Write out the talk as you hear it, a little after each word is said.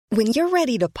When you're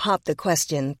ready to pop the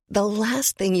question, the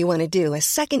last thing you want to do is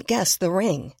second-guess the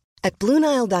ring. At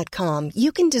BlueNile.com,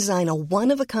 you can design a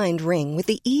one-of-a-kind ring with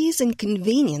the ease and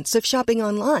convenience of shopping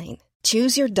online.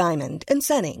 Choose your diamond and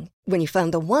setting. When you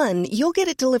find the one, you'll get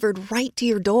it delivered right to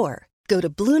your door. Go to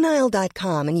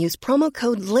BlueNile.com and use promo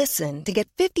code LISTEN to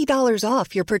get $50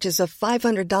 off your purchase of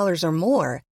 $500 or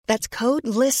more. That's code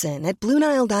LISTEN at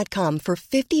BlueNile.com for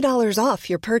 $50 off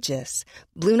your purchase.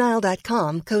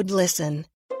 BlueNile.com, code LISTEN.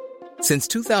 Since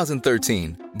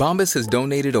 2013, Bombas has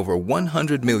donated over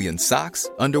 100 million socks,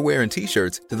 underwear, and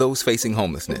T-shirts to those facing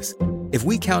homelessness. If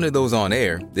we counted those on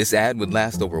air, this ad would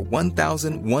last over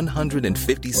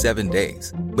 1,157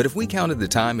 days. But if we counted the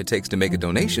time it takes to make a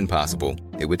donation possible,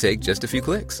 it would take just a few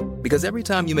clicks. Because every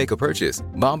time you make a purchase,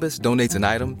 Bombas donates an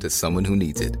item to someone who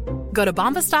needs it. Go to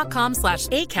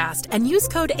bombas.com/ACAST and use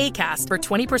code ACAST for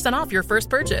 20% off your first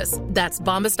purchase. That's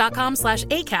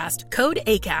bombas.com/ACAST, code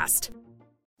ACAST.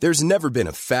 There's never been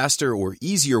a faster or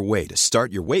easier way to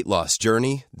start your weight loss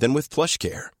journey than with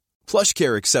PlushCare.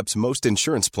 PlushCare accepts most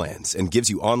insurance plans and gives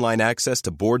you online access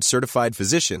to board-certified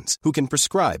physicians who can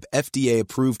prescribe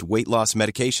FDA-approved weight loss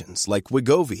medications like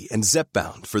Wegovy and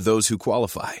Zepbound for those who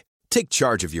qualify. Take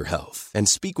charge of your health and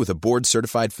speak with a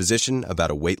board-certified physician about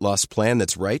a weight loss plan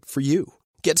that's right for you.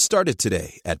 Get started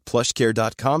today at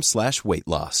plushcare.com/weight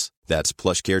loss. That's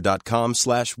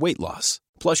plushcare.com/weight loss.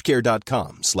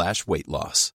 plushcare.com/weight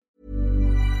loss.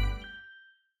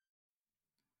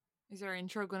 Is our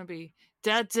intro going to be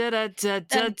da da da da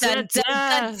da da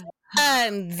da?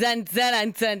 Dun, dun,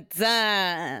 dun, dun,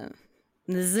 dun.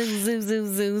 Zoom, zoom,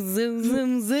 zoom, zoom, zoom,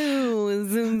 zoom, zoom,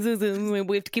 zoom, zoom, zoom.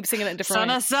 We have to keep singing it in different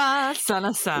ways.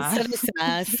 Sana sa.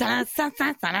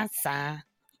 Sa.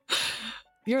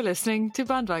 You're listening to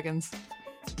Bandwagons.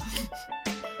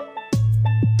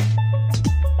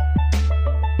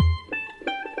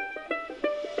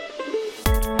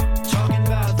 Talking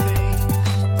about things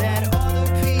that other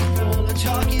people are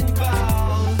talking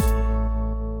about.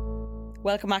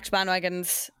 Welcome back to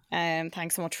Bandwagons.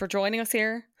 Thanks so much for joining us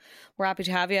here. We're happy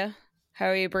to have you. How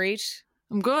are you, Breed?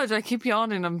 I'm good. I keep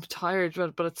yawning. I'm tired,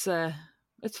 but it's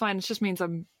fine. It just means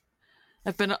I've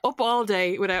been up all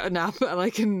day without a nap, and I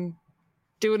can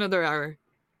do another hour.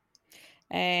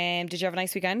 Did you have a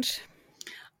nice weekend?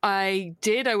 I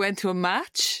did. I went to a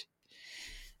match.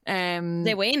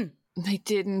 They win. They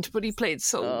didn't, but he played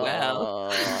so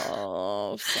well.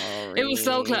 Oh, sorry. It was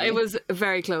so close. It was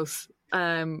very close.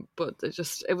 But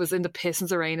it was in the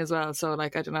pissings of rain as well. So I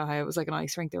don't know how it was like an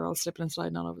ice rink. They were all slipping and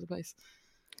sliding all over the place.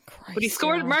 Christ, But he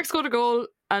scored. yeah. Mark scored a goal,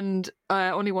 and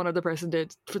only one other person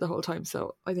did for the whole time.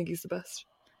 So I think he's the best.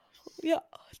 Yeah,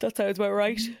 that sounds about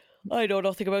right. I know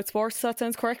nothing about sports. That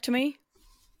sounds correct to me.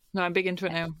 No, I'm big into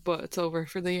it now, but it's over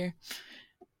for the year.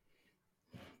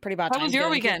 Pretty bad. How was your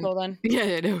weekend? Then. Yeah,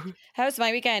 I know. How was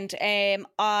my weekend?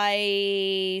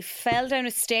 I fell down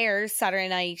a stairs Saturday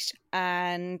night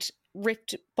and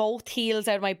ripped both heels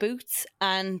out of my boots,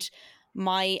 and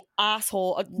my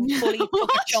asshole fully took a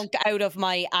chunk out of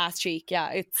my ass cheek. Yeah,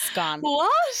 it's gone.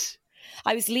 What?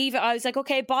 I was leaving. I was like,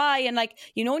 okay, bye. And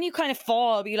when you kind of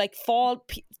fall, but you fall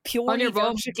purely On your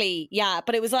bum. vertically. Yeah,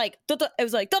 but it was like, it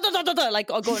was like, like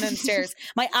going down the stairs.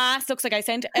 My ass looks like I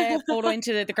sent a photo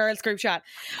into the girls group chat.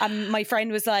 And my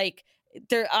friend was like,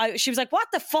 she was like, what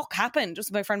the fuck happened?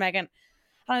 Just my friend Megan.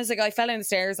 And I was like, I fell down the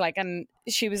stairs, and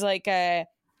she was like, your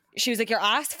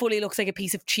ass fully looks like a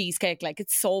piece of cheesecake.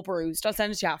 It's so bruised. I'll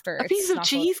send it to you after. A piece of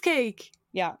cheesecake. Good.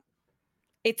 Yeah.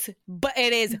 It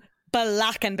is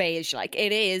black and beige.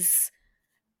 It is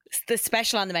the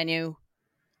special on the menu.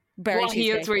 Berry What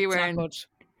heels were you wearing?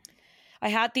 I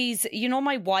had these,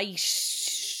 my white,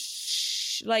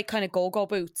 kind of go-go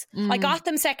boots. I got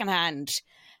them secondhand,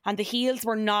 and the heels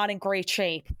were not in great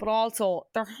shape. But also,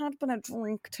 there had been a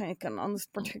drink taken on this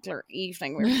particular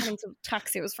evening. We were getting to the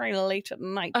taxi. It was very late at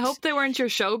night. I hope they weren't your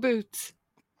show boots.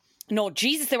 No,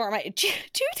 Jesus, they weren't. Do you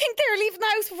think they were leaving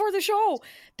the house before the show?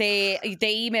 They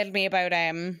emailed me about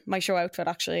my show outfit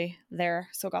actually there,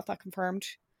 so got that confirmed.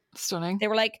 Stunning. They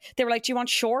were like, do you want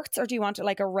shorts or do you want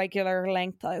a regular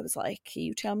length? I was like,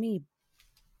 you tell me,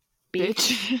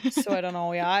 bitch. So I don't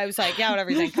know. Yeah, I was like, yeah,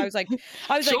 whatever you think. I was like,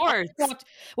 shorts.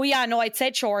 Well, yeah, no, I'd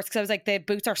said shorts because I was like, the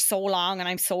boots are so long and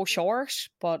I'm so short.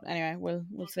 But anyway,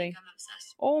 we'll see.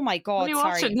 Oh my God, what are you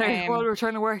watching there while we're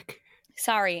trying to work?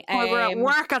 Sorry. We're at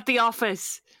work at the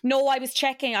office. No, I was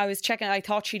checking. I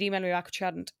thought she'd email me back, but she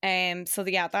hadn't. So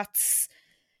yeah,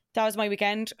 that was my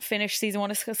weekend. Finished season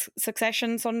 1 of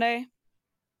Succession Sunday.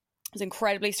 It was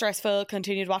incredibly stressful.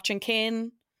 Continued watching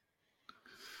Kin.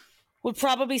 We'll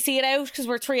probably see it out because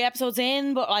we're 3 episodes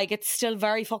in, but it's still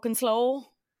very fucking slow.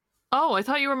 Oh, I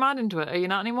thought you were mad into it. Are you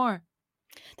not anymore?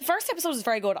 The first episode was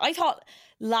very good. I thought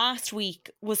last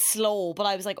week was slow, but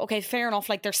I was like, okay, fair enough.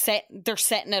 Like they're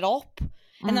setting it up,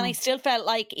 and then I still felt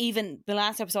like even the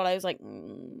last episode, I was like,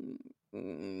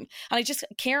 and I just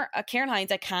Kieran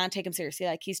Hines, I can't take him seriously.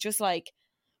 Like he's just like,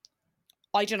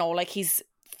 I don't know, like he's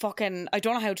fucking, I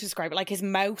don't know how to describe it. Like his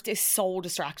mouth is so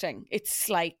distracting. It's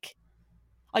like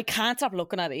I can't stop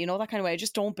looking at it. You know, that kind of way. I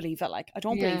just don't believe it. Like I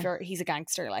don't believe he's a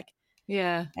gangster. Like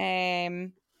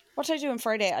what did I do on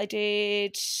Friday? I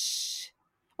did.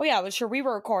 Oh yeah, well sure we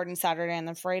were recording Saturday, and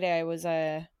then Friday I was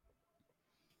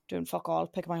doing fuck all,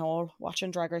 picking my hole,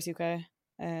 watching Drag Race UK,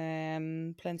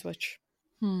 playing Switch.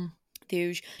 The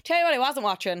huge. Tell you what, I wasn't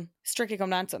watching Strictly Come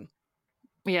Dancing.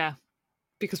 Yeah,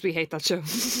 because we hate that show.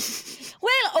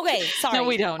 Well, okay, sorry. No,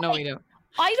 we don't.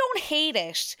 I don't hate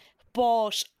it,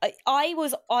 but I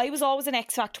was always an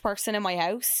X Factor person in my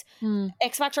house.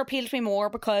 X Factor appealed to me more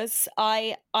because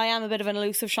I am a bit of an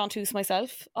elusive chanteuse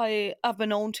myself. I have been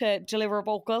known to deliver a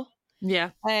vocal.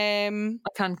 Yeah. I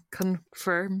can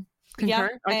confirm.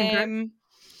 Concur. I concur.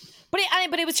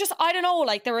 But it was just, I don't know,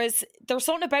 like there was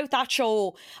something about that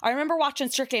show. I remember watching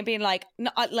Strictly and being like,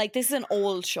 no, like this is an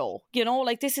old show, you know,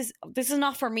 like this is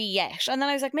not for me yet. And then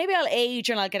I was like, maybe I'll age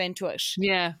and I'll get into it.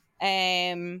 Yeah.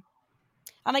 And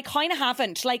I kind of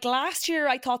haven't. Like last year,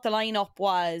 I thought the lineup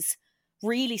was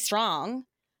really strong,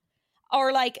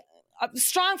 or like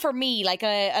strong for me, like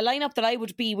a lineup that I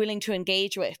would be willing to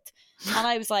engage with. And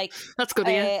I was like, that's good.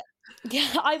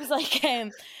 Yeah, I was like,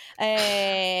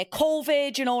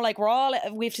 COVID, you know, like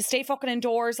we have to stay fucking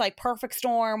indoors, like perfect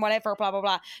storm, whatever, blah blah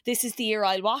blah. This is the year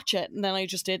I'll watch it, and then I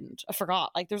just didn't. I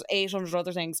forgot. Like there's 800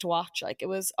 other things to watch. Like it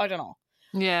was, I don't know.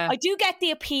 Yeah, I do get the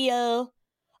appeal.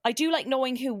 I do like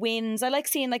knowing who wins. I like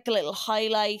seeing like the little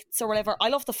highlights or whatever. I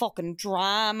love the fucking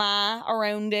drama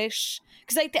around it,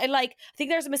 because I think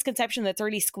there's a misconception that it's a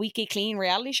really squeaky clean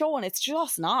reality show, and it's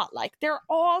just not. Like they're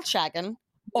all shagging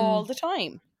all the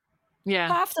time. Yeah,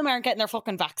 half of them aren't getting their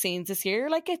fucking vaccines this year.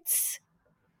 Like it's.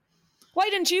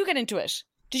 Why didn't you get into it?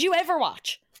 Did you ever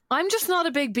watch? I'm just not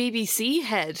a big BBC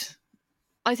head.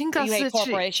 I think that's you hate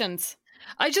corporations.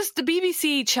 The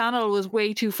BBC channel was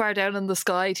way too far down on the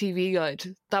Sky TV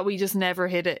guide that we just never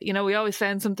hit it. You know, we always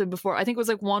found something before. I think it was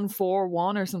like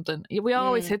 141 or something. We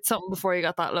always hit something before you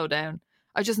got that low down.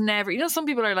 I just never, you know, some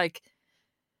people are like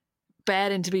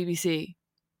bad into BBC.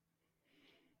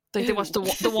 Like they watch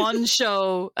the one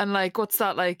show and like, what's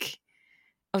that like?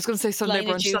 I was going to say Sunday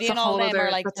Brunch. That's a whole other.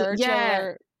 Or like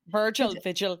Virgil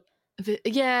Vigil.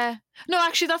 Yeah. No,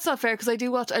 actually, that's not fair because I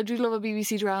do love a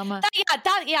BBC drama.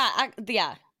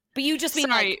 Yeah. But you just mean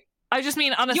Sorry, I just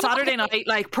mean on a Saturday night,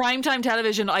 like primetime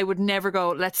television, I would never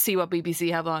go, let's see what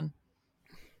BBC have on.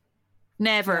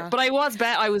 Never. Yeah. But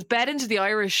I was bet into the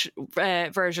Irish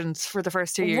versions for the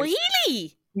first 2 years.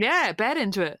 Really? Yeah, bet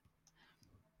into it.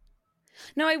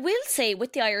 Now, I will say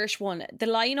with the Irish one, the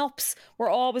lineups were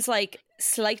always like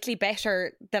slightly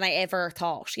better than I ever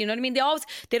thought. You know what I mean?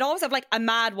 They'd always have like a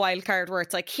mad wild card where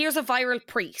it's like, here's a viral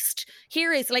priest.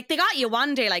 Here is like, they got you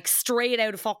one day like straight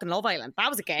out of fucking Love Island. That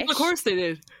was a get. Of course they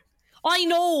did. I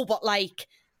know, but like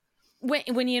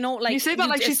when you know, like you say that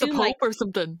like she's the Pope or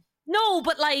something. No,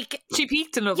 but like she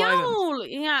peaked in Love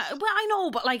Island. Yeah, well, I know,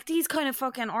 but like these kind of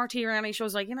fucking RT reality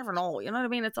shows, like you never know. You know what I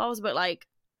mean? It's always a bit like.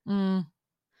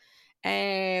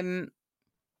 Yeah,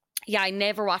 I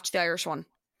never watched the Irish one.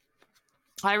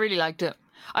 I really liked it.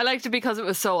 I liked it because it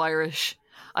was so Irish.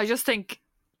 I just think,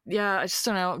 I just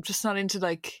don't know. I'm just not into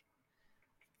like.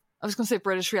 I was going to say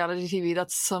British reality TV.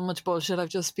 That's so much bullshit I've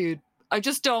just spewed. I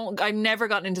just don't. I've never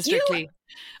gotten into Strictly.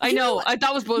 I know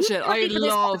that was bullshit. I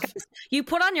love. You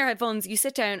put on your headphones, you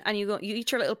sit down, and you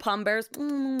eat your little Pom Bears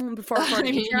before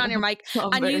you turn on your mic,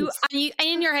 and you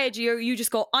in your head you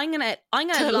just go, I'm gonna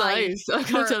tell lie lies. I'm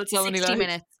gonna tell so many 60 lies.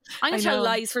 minutes. I'm gonna tell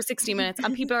lies for 60 minutes,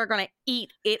 and people are gonna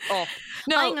eat it up.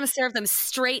 No, I'm gonna serve them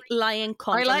straight lying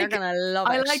cunt, and they're gonna love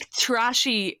it. I like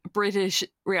trashy British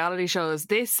reality shows.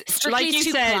 This, Strictly like you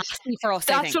too said, classy for us.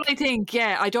 That's what I think.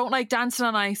 Yeah, I don't like Dancing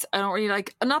on Ice. I don't really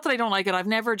like. Not that I don't like it. I've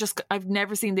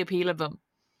never seen the appeal of them.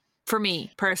 For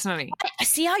me personally,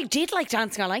 see, I did like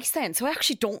Dancing on Ice then, so I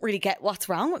actually don't really get what's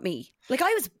wrong with me. Like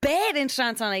I was bad into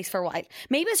Dancing on Ice for a while.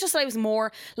 Maybe it's just that I was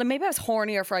more like, maybe I was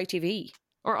hornier for ITV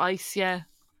or Ice, yeah.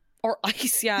 I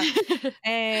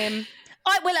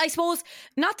suppose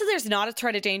not that there's not a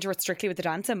threat of danger with Strictly with the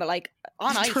dancing, but like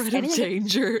on Ice, threat of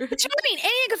danger. Do you know what I mean?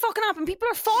 Anything could fucking happen. People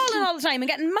are falling all the time and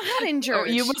getting mad injured. Oh,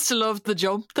 you must have loved The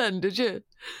Jump then, did you?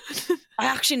 I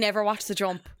actually never watched The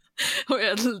Jump.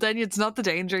 Well, then it's not the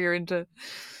danger you're into.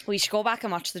 We should go back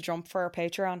and watch The Jump for our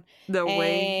Patreon. No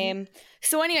way.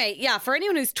 So anyway, yeah, for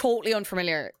anyone who's totally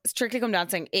unfamiliar, Strictly Come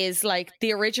Dancing is like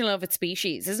the original of its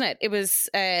species, isn't it? It was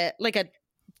like a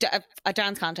a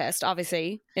dance contest,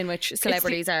 obviously, in which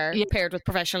celebrities are paired with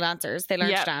professional dancers. They learn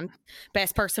to dance.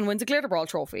 Best person wins a glitter ball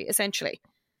trophy, essentially.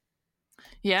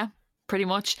 Yeah, pretty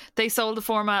much. They sold the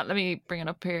format. Let me bring it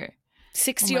up here.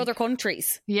 60 other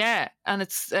countries. Yeah, and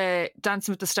it's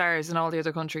Dancing with the Stars in all the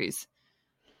other countries.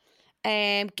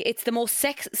 It's the most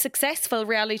successful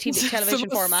reality television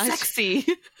format. Sexy.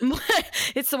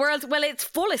 It's the world's, well, it's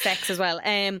full of sex as well.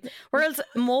 World's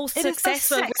most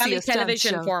successful reality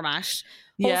television format.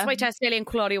 Hosted by Tess Daly and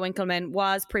Claudia Winkleman,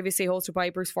 was previously hosted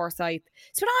by Bruce Forsyth.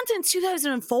 It's been on since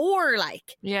 2004.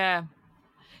 Like, yeah.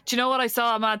 Do you know what I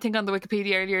saw a mad thing on the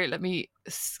Wikipedia earlier? Let me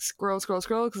scroll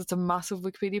because it's a massive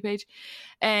Wikipedia page.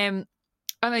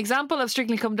 An example of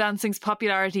Strictly Come Dancing's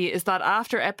popularity is that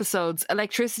after episodes,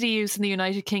 electricity use in the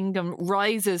United Kingdom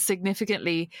rises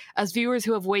significantly as viewers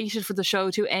who have waited for the show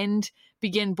to end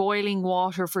begin boiling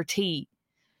water for tea.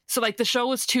 So, like, the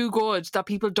show is too good that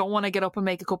people don't want to get up and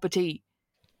make a cup of tea.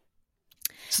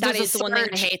 So that is the one thing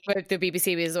I hate about the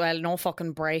BBC as well. No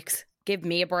fucking breaks. Give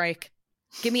me a break.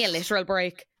 Give me a literal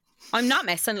break. I'm not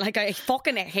messing. Like, I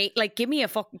fucking hate. Like, give me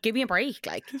a break.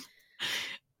 Like.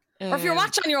 Or if you're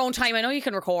watching on your own time, I know you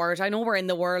can record. I know we're in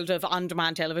the world of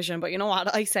on-demand television, but you know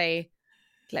what? I say,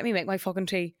 let me make my fucking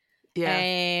tea.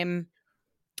 Yeah.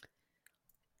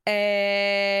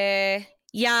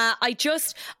 Yeah,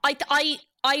 I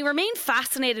remain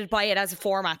fascinated by it as a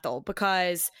format though,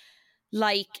 because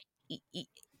like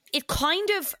it kind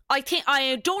of,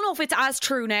 I don't know if it's as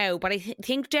true now, but I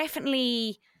think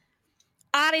definitely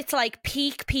at its like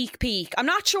peak. I'm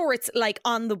not sure it's like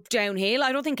on the downhill.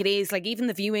 I don't think it is. Like even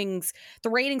the viewings, the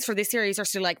ratings for this series are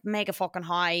still like mega fucking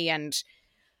high, and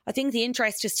I think the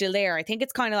interest is still there. I think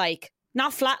it's kind of like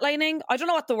not flatlining. I don't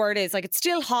know what the word is. Like it's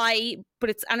still high, but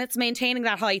it's maintaining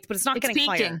that height, but it's not getting peaking.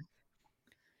 higher.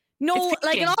 No,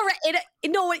 like it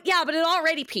already. Yeah, but it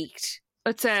already peaked.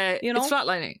 It's it's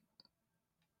flatlining.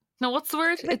 No, what's the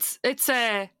word? It's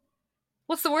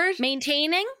what's the word?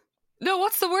 Maintaining. No,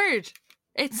 what's the word?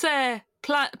 It's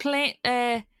plateauing.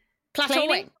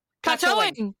 Plateauing. That's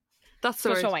the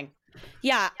plateauing. word.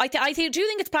 Yeah, I do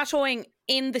think it's plateauing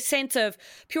in the sense of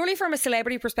purely from a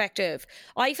celebrity perspective.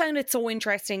 I found it so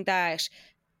interesting that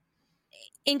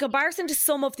in comparison to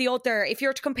some of the other, if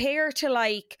you're to compare to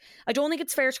like, I don't think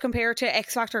it's fair to compare to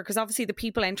X Factor because obviously the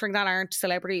people entering that aren't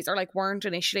celebrities or like weren't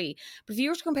initially. But if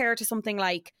you were to compare it to something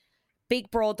like Big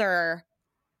Brother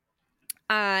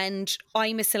and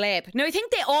I'm a Celeb. Now, I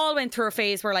think they all went through a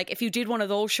phase where, like, if you did one of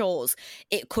those shows,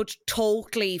 it could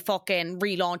totally fucking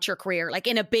relaunch your career, like,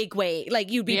 in a big way. Like,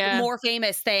 you'd be more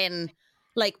famous than,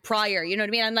 like, prior, you know what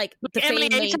I mean? And, like, the fame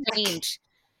maintained.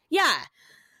 Yeah.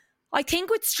 I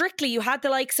think with Strictly, you had the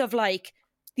likes of, like,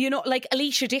 you know, like,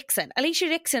 Alicia Dixon. Alicia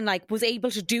Dixon, like, was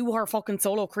able to do her fucking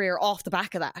solo career off the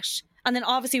back of that. And then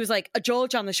obviously was like a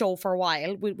judge on the show for a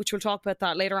while, which we'll talk about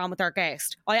that later on with our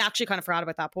guest. I actually kind of forgot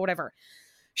about that, but whatever.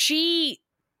 She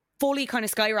fully kind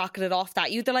of skyrocketed off that.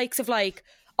 You had the likes of like,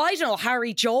 I don't know,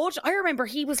 Harry Judd. I remember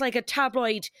he was like a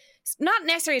tabloid, not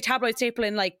necessarily a tabloid staple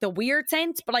in like the weird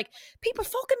sense, but like people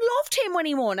fucking loved him when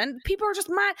he won and people were just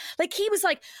mad. Like he was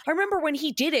like, I remember when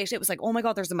he did it, it was like, oh my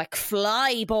God, there's a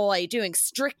McFly boy doing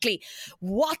Strictly.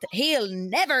 What? He'll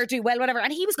never do well, whatever.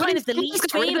 And he was kind of the least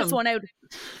famous one out.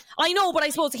 I know, but I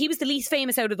suppose he was the least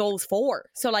famous out of those four.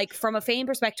 So like from a fame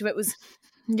perspective, it was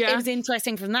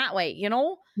interesting from that way, you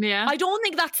know? Yeah. I don't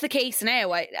think that's the case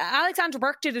now. Alexandra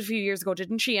Burke did it a few years ago,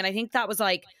 didn't she? And I think that was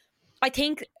like, I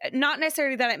think not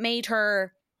necessarily that it made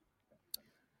her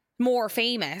more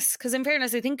famous, because in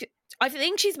fairness, I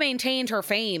think she's maintained her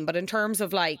fame, but in terms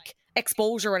of like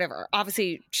exposure or whatever,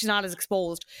 obviously she's not as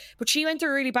exposed. But she went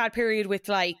through a really bad period with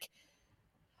like,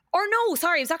 or no,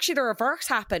 sorry, it was actually the reverse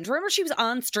happened. Remember she was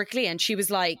on Strictly and she was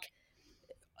like,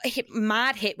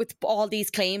 mad hit with all these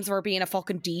claims of her being a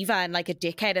fucking diva and like a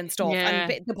dickhead and stuff,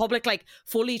 and the public like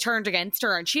fully turned against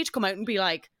her, and she'd come out and be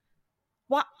like,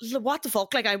 what the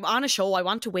fuck, like I'm on a show, I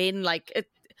want to win, like it,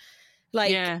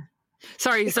 like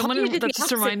sorry, someone that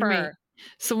just reminded me,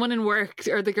 someone in work,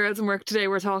 or the girls in work today,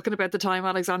 were talking about the time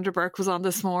Alexandra Burke was on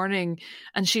this morning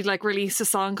and she'd like released a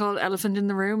song called Elephant in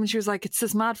the Room, and she was like, it's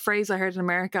this mad phrase I heard in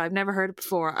America, I've never heard it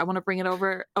before, I want to bring it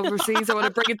overseas, I want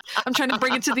to bring it, I'm trying to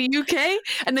bring it to the UK.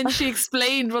 And then she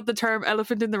explained what the term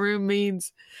elephant in the room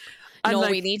means. And no,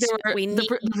 like, we need to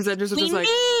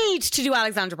do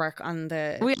Alexandra Burke on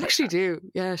the... We actually do.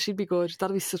 Yeah, she'd be good.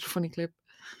 That'll be such a funny clip.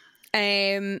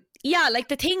 Yeah, like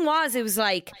the thing was, it was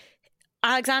like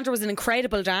Alexandra was an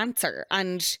incredible dancer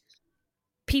and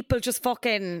people just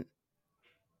fucking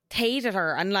hated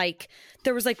her, and like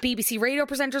there was like BBC radio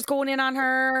presenters going in on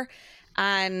her,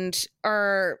 and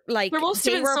or like there must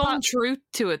have been some truth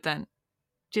to it then,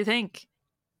 do you think?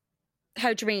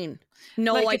 How do you mean?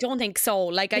 No, Like, I don't think so.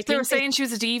 Like, I If they were think saying she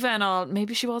was a diva and all,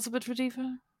 maybe she was a bit of a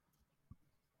diva.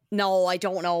 no, I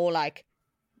don't know. Like,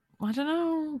 I don't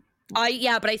know.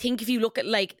 but I think if you look at,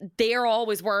 like, there are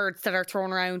always words that are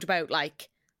thrown around about, like,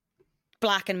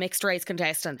 black and mixed race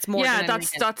contestants. More Yeah, than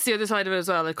that's the other side of it as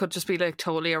well. It could just be like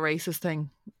totally a racist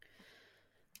thing.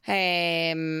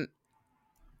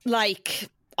 Like,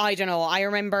 I don't know. I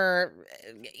remember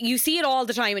you see it all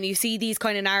the time, and you see these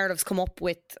kind of narratives come up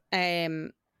with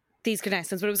these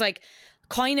contestants. But it was like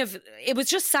it was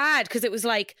just sad because it was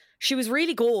like she was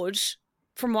really good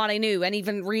from what I knew, and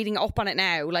even reading up on it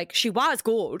now, like she was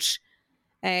good.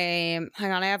 Hang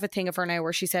on, I have a thing of her now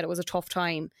where she said it was a tough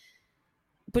time,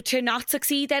 but to not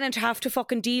succeed then and to have to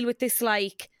fucking deal with this,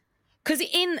 like, because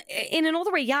in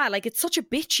another way, yeah, like it's such a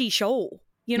bitchy show,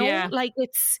 you know, Yeah. like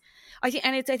I think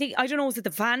I don't know, is it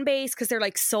the fan base because they're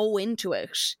like so into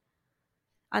it,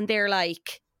 and they're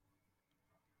like,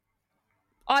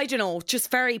 I don't know, just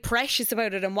very precious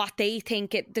about it and what they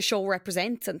think the show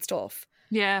represents and stuff.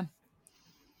 Yeah.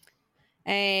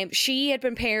 She had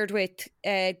been paired with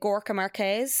Gorka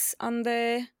Marquez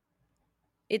that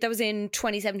was in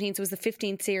 2017, so it was the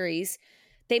 15th series.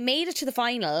 They made it to the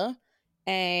final.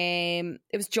 It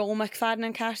was Joe McFadden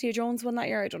and Katia Jones won that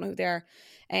year. I don't know who they are.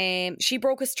 She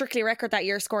broke a Strictly record that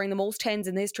year, scoring the most 10s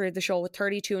in the history of the show with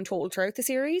 32 in total throughout the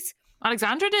series.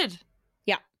 Alexandra did?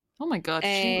 Yeah. Oh my God.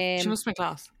 She must be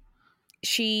class.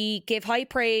 She gave high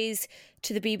praise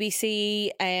to the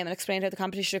BBC and explained how the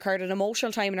competition occurred at an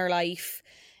emotional time in her life.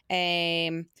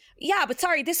 Yeah, but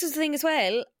sorry, this is the thing as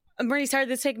well. I'm really sorry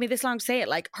that it's taken me this long to say it.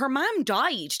 Like, her mum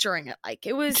died during it. Like,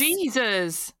 it was...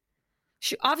 Jesus.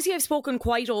 Obviously, I've spoken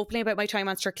quite openly about my time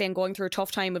on Strictly and going through a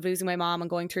tough time of losing my mom and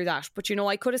going through that. But, you know,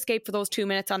 I could escape for those 2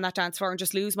 minutes on that dance floor and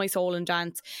just lose my soul and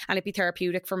dance, and it'd be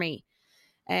therapeutic for me.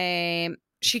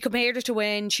 She compared it to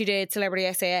when she did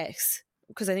Celebrity SAS,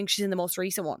 because I think she's in the most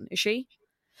recent one. Is she?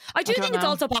 I do think it's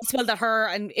also possible that her,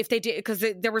 and if they did, because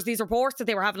there was these reports that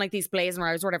they were having like these blazing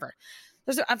rows or whatever,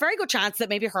 there's a very good chance that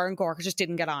maybe her and Gorka just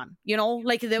didn't get on, you know,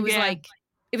 like there was like,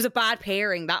 it was a bad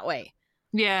pairing that way.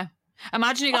 Yeah.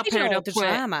 Imagine you got paired up the with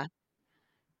drama.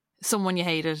 Someone you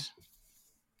hated.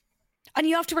 And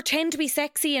you have to pretend to be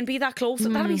sexy and be that close.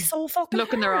 That'd be so fucking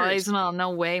Look in their eyes and all. No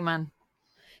way, man.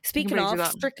 Speaking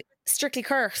of Strictly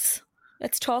Curse,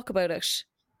 let's talk about it.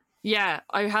 Yeah,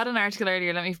 I had an article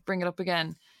earlier, let me bring it up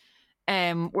again,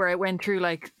 where I went through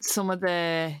like some of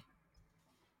the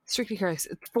Strictly Curse,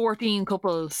 14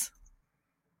 couples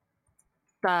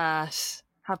that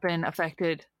have been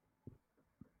affected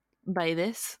by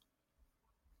this.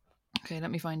 Okay,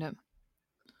 let me find it.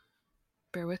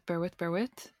 Bear with.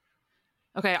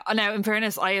 Okay, now in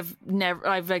fairness, I've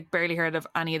like barely heard of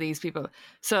any of these people.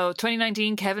 So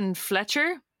 2019, Kelvin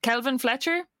Fletcher.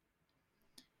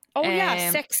 Oh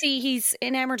yeah, sexy. He's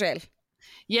in Emmerdale.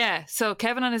 Yeah, so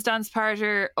Kevin and his dance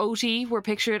partner Oti were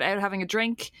pictured out having a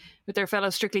drink with their fellow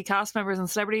Strictly cast members and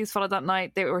celebrities. Followed that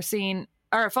night, they were seen,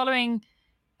 the following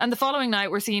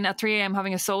night, were seen at 3 a.m.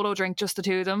 having a solo drink, just the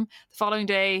two of them. The following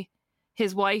day,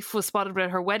 his wife was spotted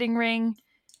with her wedding ring.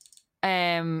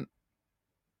 However,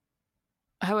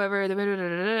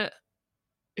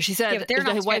 she said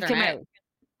the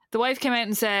wife came out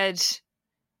and said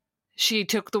she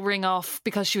took the ring off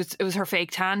because it was her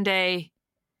fake tan day.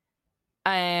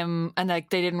 And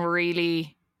like they didn't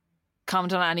really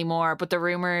comment on it anymore, but the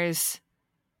rumors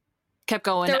kept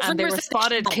going and they were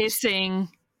spotted kissing.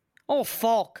 Oh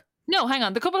fuck. No, hang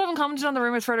on. The couple haven't commented on the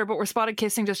rumors further, but were spotted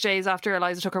kissing just days after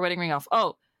Eliza took her wedding ring off.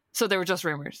 Oh, so they were just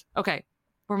rumors. Okay,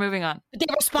 we're moving on. They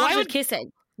were spotted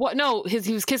kissing. What? No,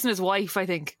 he was kissing his wife, I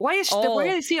think. Why is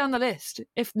he on the list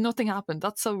if nothing happened?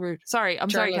 That's so rude. Sorry, I'm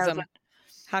journalism.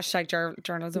 sorry, Caroline.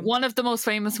 Journalism. One of the most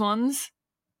famous ones,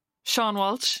 Sean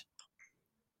Walsh.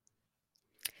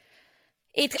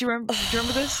 Do you remember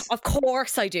this? Of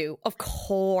course I do.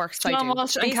 Sean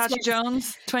Walsh and Katia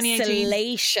Jones, 2018.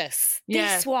 Salacious.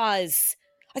 Yeah. This was...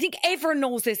 I think everyone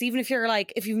knows this, even if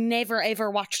you've never ever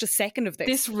watched a second of this.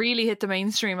 This really hit the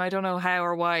mainstream. I don't know how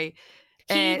or why.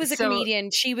 He was a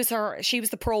comedian. She was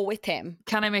the pro with him.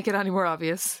 Can I make it any more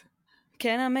obvious?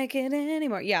 Can I make it any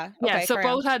more? Yeah. Okay, yeah, so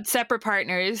both had separate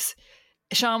partners.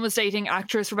 Sean was dating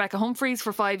actress Rebecca Humphries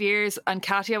for 5 years, and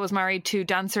Katia was married to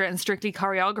dancer and Strictly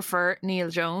choreographer Neil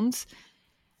Jones.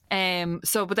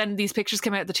 But then these pictures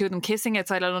came out of the two of them kissing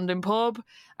outside a London pub,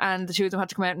 and the two of them had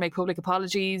to come out and make public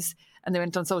apologies, and they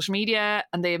went on social media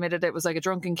and they admitted it was like a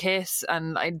drunken kiss,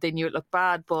 and they knew it looked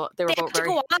bad, but they were both very...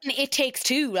 go on It Takes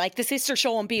Two, like the sister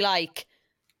show, and be like...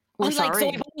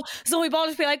 sorry. Zoe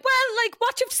Ball be like, well, like,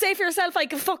 what do you have to say for yourself?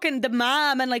 Like, fucking the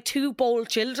mom and like two bold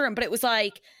children. But it was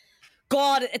like,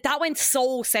 God, that went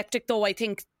so septic though, I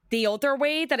think, the other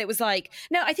way, that it was like,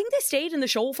 no, I think they stayed in the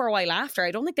show for a while after.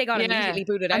 I don't think they got immediately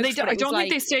booted out. And but I it don't was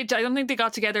think they stayed. I don't think they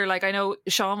got together. Like, I know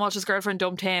Sean Walsh's girlfriend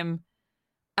dumped him,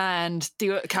 and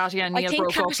Katya and Neil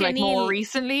broke up like more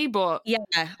recently. But yeah,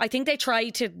 I think they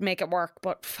tried to make it work,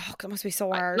 but fuck, that must be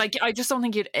so hard. Like, I just don't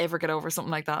think you'd ever get over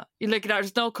something like that. Like,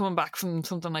 there's no coming back from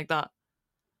something like that.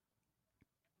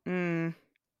 I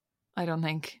don't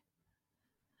think.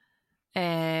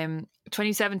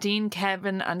 2017,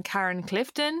 Kevin and Karen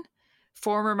Clifton,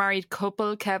 former married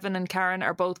couple. Kevin and Karen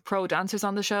are both pro dancers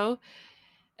on the show.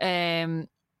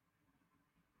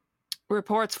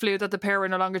 Reports flew that the pair were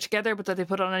no longer together, but that they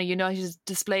put on a united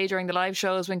display during the live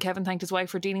shows when Kevin thanked his wife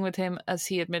for dealing with him, as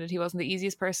he admitted he wasn't the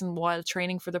easiest person while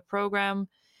training for the programme.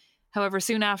 However,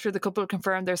 soon after, the couple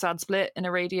confirmed their sad split in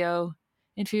a radio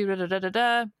interview.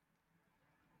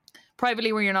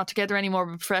 Privately, when you're not together anymore,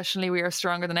 but professionally, we are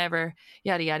stronger than ever.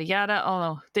 Yada, yada, yada. Oh,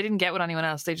 no. They didn't get with anyone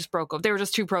else. They just broke up. They were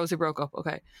just two pros who broke up.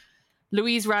 Okay.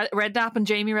 Louise Redknapp and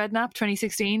Jamie Redknapp,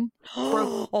 2016.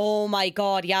 Oh, my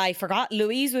God. Yeah, I forgot.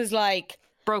 Louise was like...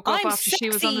 Broke up I'm after sexy, she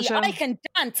was on the show. I can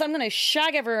dance. I'm going to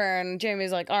shag everywhere. And Jamie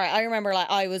was like, all right. I remember like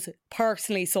I was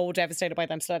personally so devastated by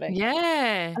them splitting.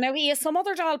 Yeah. And now he is some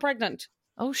other doll pregnant.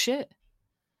 Oh, shit.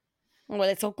 Well,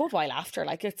 it's a good while after.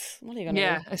 Like, it's... What are you going to do?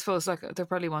 Yeah, I suppose like they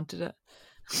probably wanted it.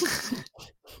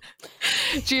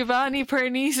 Giovanni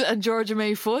Pernice and Georgia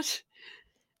May Foote.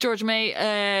 Georgia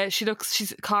May,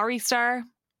 she's a Corrie star.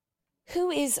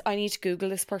 Who is... I need to Google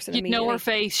this person You immediately. know her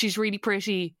face. She's really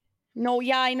pretty. No,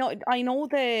 yeah, I know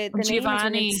the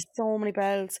Giovanni. name is so many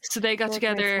bells. So they got Georgia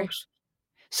May together. Foote.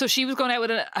 So she was going out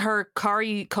with her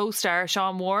Corrie co-star,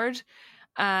 Sean Ward,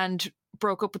 and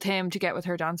broke up with him to get with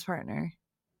her dance partner.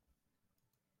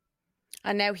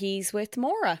 And now he's with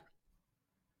Maura.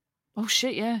 Oh,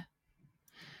 shit, yeah.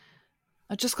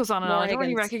 It just goes on and on. I don't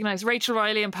really Higgins. recognise Rachel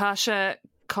Riley and Pasha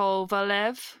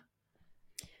Kovalev.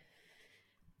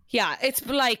 Yeah, it's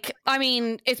like, I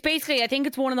mean, it's basically, I think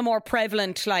it's one of the more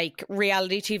prevalent, like,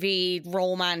 reality TV,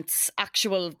 romance,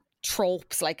 actual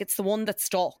tropes. Like, it's the one that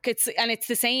stuck. And it's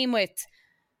the same with,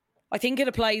 I think it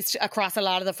applies across a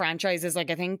lot of the franchises.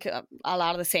 Like, I think a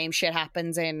lot of the same shit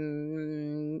happens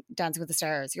in Dancing with the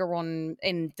Stars. You're one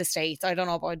in the States. I don't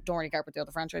know, but I don't really care about the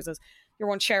other franchises. You're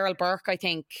one, Cheryl Burke, I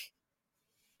think,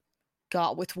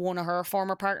 got with one of her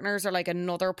former partners or like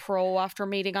another pro after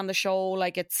meeting on the show.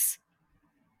 Like, it's...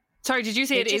 Sorry, did you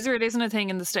say it is or it isn't a thing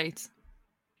in the States?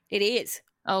 It is.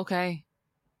 Okay.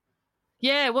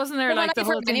 Yeah, wasn't there like the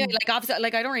whole thing? Anyway, like obviously,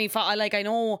 like I don't really follow. Like I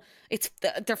know it's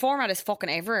their format is fucking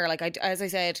everywhere. Like as I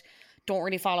said, don't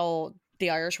really follow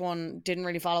the Irish one. Don't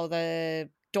really follow the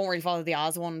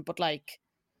Oz one. But like,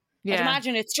 Yeah. I'd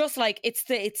imagine it's just like it's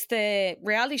the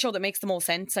reality show that makes the most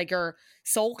sense. Like you're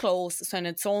so close,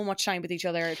 spending so much time with each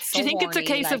other. It's so Do you think it's a horny,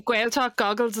 case like... of Gael Talk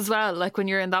goggles as well? Like when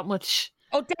you're in that much...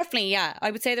 Oh, definitely, yeah.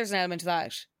 I would say there's an element to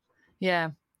that.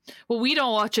 Yeah. Well, we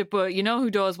don't watch it, but you know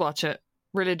who does watch it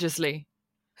religiously?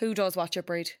 Who does watch it,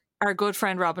 Breed? Our good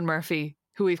friend Robin Murphy,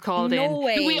 who we've called in. No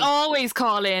way. Who we always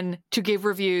call in to give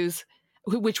reviews,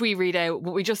 which we read out.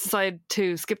 But we just decided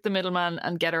to skip the middleman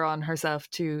and get her on herself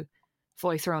to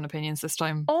voice her own opinions this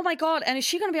time. Oh my God. And is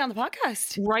she going to be on the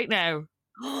podcast? Right now.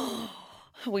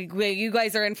 You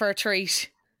guys are in for a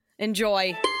treat.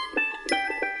 Enjoy.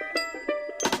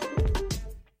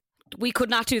 We could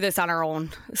not do this on our own,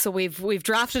 so we've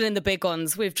drafted in the big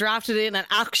guns. We've drafted in an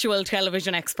actual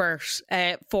television expert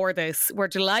for this. We're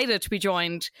delighted to be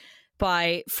joined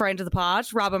by friend of the pod,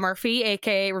 Robin Murphy,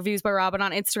 aka Reviews by Robin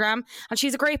on Instagram, and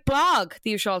she's a great blog that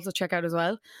you should also check out as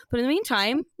well. But in the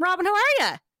meantime, Robin, how are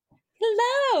you?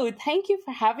 Hello, thank you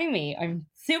for having me. I'm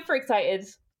super excited.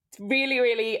 Really,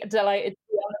 really delighted to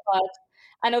be on the pod.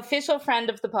 An official friend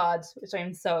of the pod, which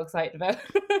I'm so excited about.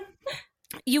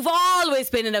 You've always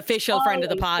been an official friend of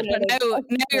the pod, but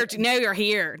now you're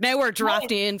here. Now we're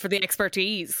drafting in for the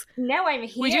expertise. Now I'm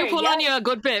here. We do pull on you a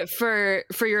good bit for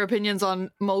your opinions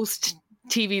on most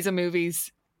TVs and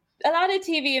movies. A lot of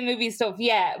TV and movie stuff,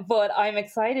 yeah, but I'm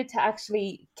excited to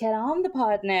actually get on the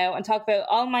pod now and talk about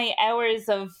all my hours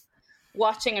of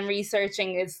watching and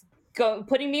researching is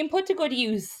putting me input to good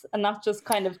use and not just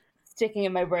kind of sticking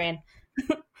in my brain.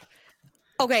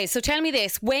 Okay, so tell me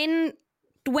this.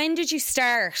 When did you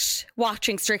start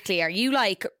watching Strictly? Are you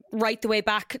like right the way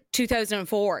back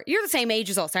 2004? You're the same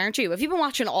age as us, aren't you? Have you been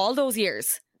watching all those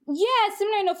years? Yeah,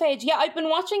 similar enough age. Yeah, I've been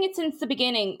watching it since the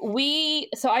beginning.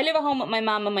 So I live at home with my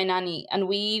mum and my nanny, and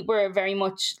we were very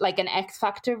much like an X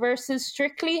Factor versus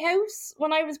Strictly house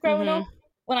when I was growing up.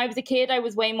 when I was a kid, I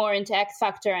was way more into X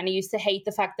Factor, and I used to hate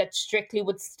the fact that Strictly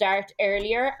would start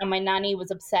earlier, and my nanny was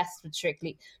obsessed with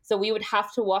Strictly. So we would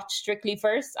have to watch Strictly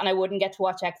first, and I wouldn't get to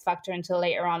watch X Factor until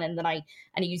later on in the night.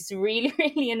 And it used to really,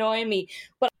 really annoy me.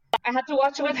 But I had to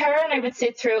watch it with her, and I would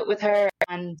sit through it with her,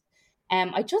 and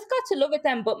I just got to love it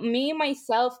then. But me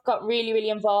myself got really, really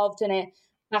involved in it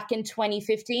back in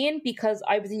 2015 because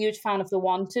I was a huge fan of The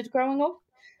Wanted growing up.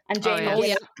 And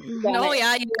Jamie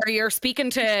you're preaching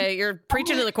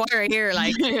to the choir here,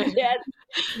 like. Yeah,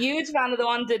 huge fan of The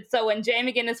Wanted. So when Jay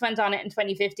McGuinness went on it in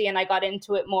 2015, I got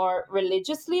into it more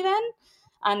religiously then.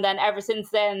 And then ever since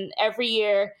then, every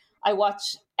year I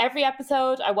watch every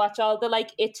episode. I watch all the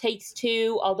like It Takes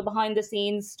Two, all the behind the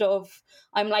scenes stuff.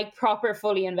 I'm like proper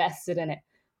fully invested in it.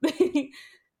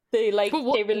 They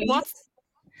released.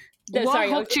 What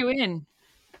hooked you in?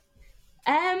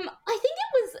 I think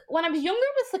it was when I was younger,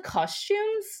 it was the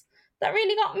costumes that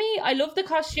really got me. I love the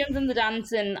costumes and the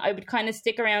dancing. I would kind of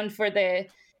stick around for the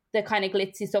kind of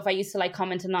glitzy stuff. I used to like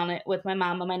commenting on it with my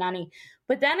mum and my nanny.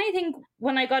 But then I think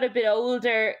when I got a bit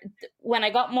older, when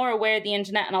I got more aware of the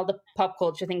internet and all the pop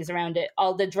culture things around it,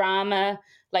 all the drama,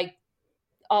 like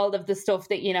all of the stuff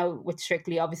that, you know, with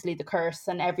Strictly, obviously the curse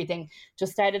and everything,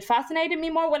 just started fascinating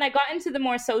me more. When I got into the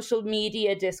more social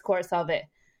media discourse of it,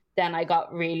 then I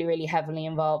got really, really heavily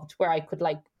involved, where I could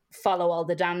like follow all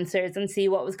the dancers and see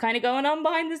what was kind of going on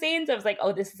behind the scenes. I was like,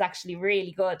 oh, this is actually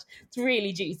really good. It's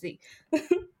really juicy.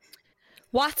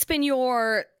 What's been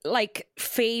your like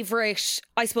favorite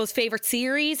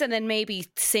series, and then maybe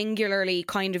singularly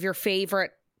kind of your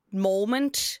favorite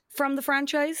moment from the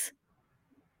franchise?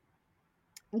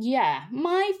 Yeah,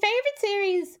 my favorite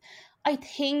series, I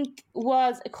think,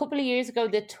 was a couple of years ago.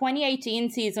 The 2018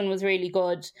 season was really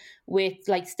good with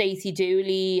like Stacey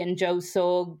Dooley and Joe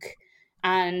Sugg,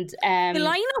 and the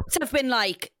lineups have been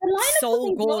like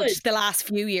so good the last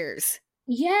few years.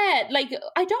 Yeah, like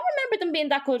I don't remember them being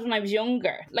that good when I was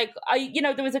younger. Like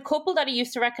there was a couple that I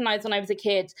used to recognize when I was a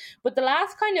kid, but the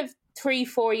last kind of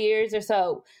 3-4 years or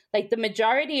so, like the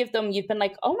majority of them, you've been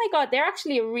like, oh my God, they're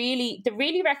actually the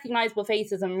really recognizable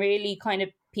faces and really kind of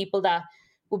people that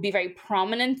would be very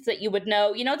prominent that you would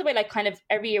know. You know, the way like kind of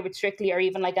every year with Strictly, or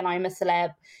even like an I'm a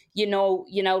Celeb, you know,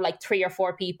 like 3 or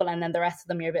 4 people, and then the rest of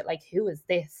them you're a bit like, who is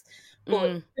this?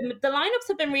 But the lineups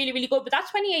have been really, really good. But that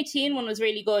 2018 one was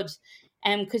really good.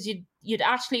 Because you'd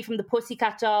Ashley from the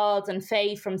Pussycat Dolls and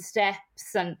Faye from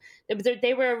Steps, and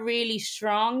they were a really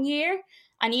strong year.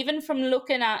 And even from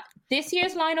looking at this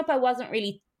year's lineup, I wasn't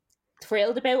really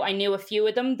thrilled about. I knew a few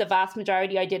of them, the vast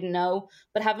majority I didn't know.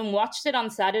 But having watched it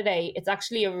on Saturday, it's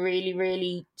actually a really,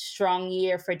 really strong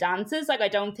year for dances. Like I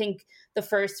don't think the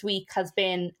first week has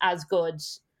been as good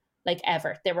like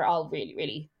ever. They were all really,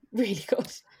 really, really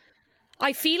good.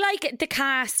 I feel like the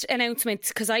cast announcements,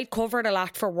 because I covered a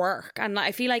lot for work, and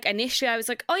I feel like initially I was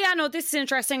like, oh yeah, no, this is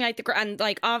interesting, like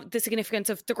the significance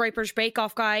of the Great British Bake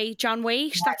Off guy, John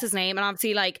Waite, that's his name, and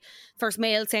obviously like first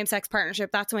male same-sex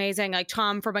partnership, that's amazing, like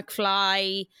Tom from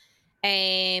McFly,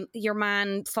 your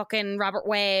man fucking Robert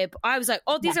Webb. I was like,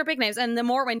 oh, these are big names. And the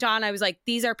more it went on, I was like,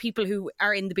 these are people who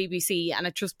are in the BBC, and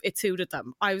it suited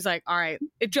them. I was like, all right.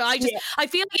 I feel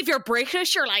like if you're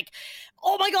British, you're like,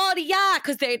 oh my God, yeah,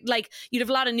 because they like, you'd have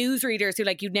a lot of newsreaders who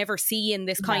like you'd never see in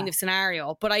this kind of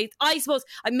scenario. But I suppose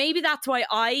maybe that's why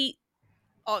I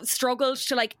struggled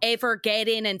to like ever get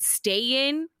in and stay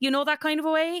in, you know, that kind of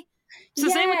a way. It's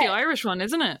the same with the Irish one,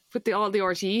 isn't it? With all the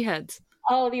RTE heads.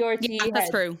 All the RTE heads.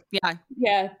 That's true. Yeah.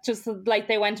 Yeah. Just like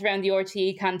they went around the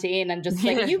RTE canteen and just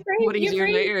like, you free? What are you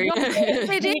doing later?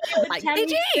 They did. They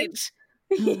did.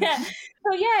 Yeah.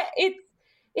 So yeah,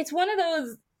 it's one of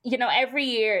those, you know, every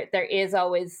year there is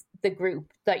always the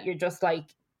group that you're just like,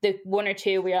 the one or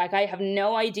two where you're like, I have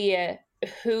no idea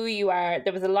who you are.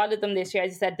 There was a lot of them this year,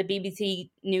 as you said, the BBC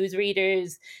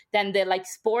newsreaders, then the like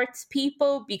sports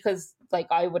people, because like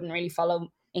I wouldn't really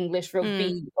follow English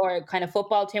rugby or kind of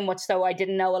football too much, so I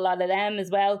didn't know a lot of them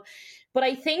as well. But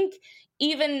I think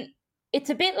even it's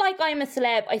a bit like I'm a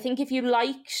Celeb. I think if you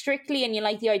like Strictly and you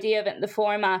like the idea of it in the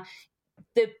format,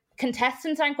 the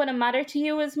contestants aren't going to matter to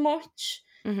you as much.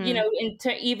 You know,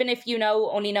 even if you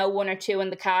only know 1 or 2 in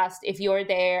the cast, if you're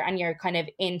there and you're kind of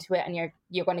into it and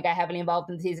you're going to get heavily involved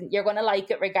in the season, you're going to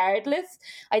like it regardless.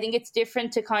 I think it's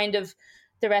different to kind of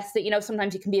the rest that, you know,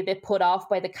 sometimes you can be a bit put off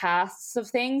by the casts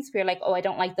of things where you're like, oh, I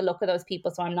don't like the look of those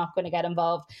people, so I'm not going to get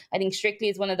involved. I think Strictly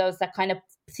is one of those that kind of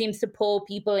seems to pull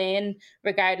people in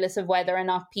regardless of whether or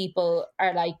not people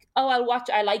are like, oh,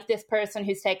 I like this person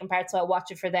who's taking part, so I'll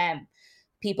watch it for them.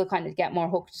 People kind of get more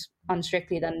hooked on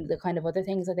Strictly than the kind of other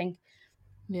things, I think.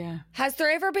 Yeah. Has there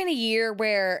ever been a year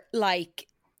where like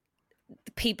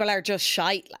people are just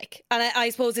shite, like. And I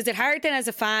suppose, is it hard then as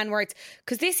a fan where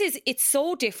because it's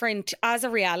so different as a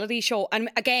reality show, and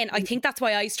again I think that's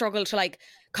why I struggle to like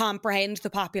comprehend the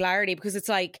popularity, because it's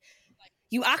like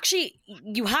you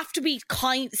have to be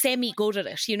semi good at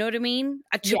it, you know what I mean,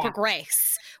 to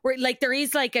progress, where like there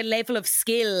is like a level of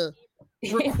skill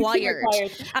required.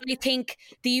 And I think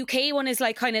the UK one is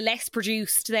like kind of less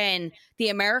produced than the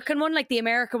American one. Like the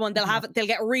American one, they'll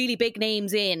get really big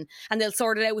names in and they'll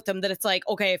sort it out with them, that it's like,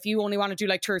 okay, if you only want to do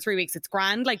like 2 or 3 weeks, it's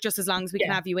grand, like just as long as we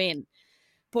can have you in.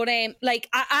 But like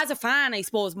as a fan, I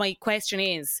suppose my question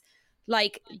is,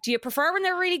 like, do you prefer when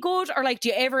they're really good, or like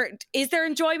is there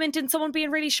enjoyment in someone being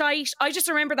really shite? I just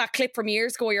remember that clip from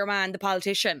years ago, your man, the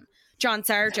politician, John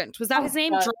Sargent, was that his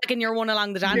name? Dragging your one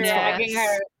along the dance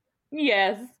floor.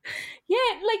 Yes. Yeah,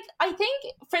 like I think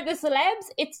for the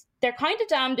celebs, they're kind of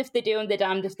damned if they do and they're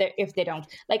damned if they don't.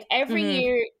 Like every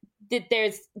year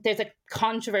there's a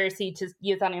controversy, to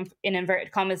use that in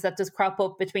inverted commas, that does crop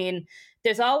up between,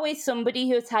 there's always somebody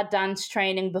who's had dance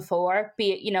training before,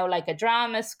 be it, you know, like a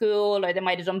drama school, or they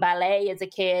might have done ballet as a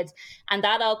kid, and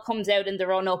that all comes out in the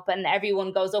run up and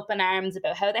everyone goes up in arms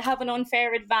about how they have an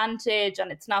unfair advantage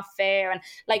and it's not fair. And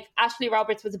like Ashley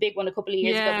Roberts was a big one a couple of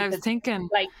years ago. Yeah, I was thinking.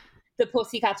 Like the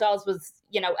Pussycat Dolls was,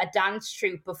 you know, a dance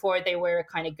troupe before they were a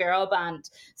kind of girl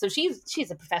band. So she's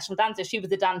a professional dancer. She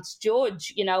was a dance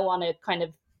judge, you know, on a kind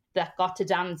of, that got to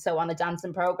dance, so on a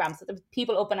dancing program. So there was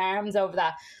people up in arms over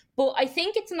that. But I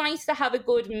think it's nice to have a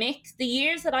good mix. The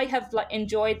years that I have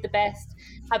enjoyed the best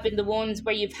have been the ones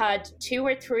where you've had 2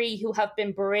 or 3 who have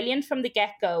been brilliant from the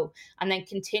get-go and then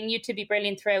continue to be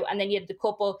brilliant throughout. And then you had the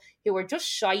couple who were just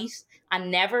shite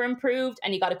and never improved,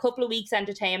 and you got a couple of weeks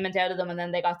entertainment out of them and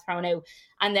then they got thrown out.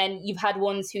 And then you've had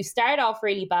ones who start off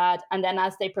really bad, and then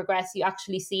as they progress, you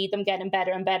actually see them getting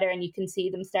better and better, and you can see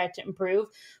them start to improve.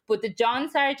 But the John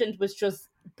Sargent was just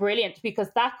brilliant, because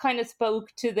that kind of spoke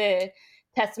to the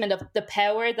testament of the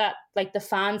power that like the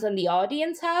fans and the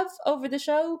audience have over the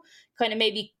show, kind of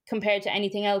maybe compared to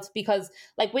anything else. Because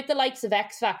like with the likes of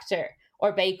X Factor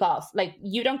or Bake Off, like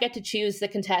you don't get to choose the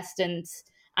contestants.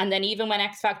 And then even when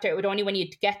X Factor, it would only when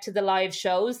you'd get to the live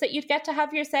shows that you'd get to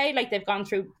have your say. Like they've gone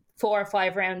through 4 or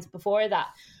 5 rounds before that.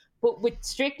 But with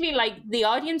Strictly, like the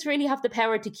audience really have the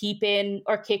power to keep in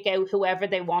or kick out whoever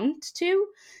they want to.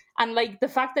 And like the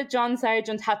fact that John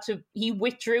Sargent he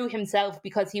withdrew himself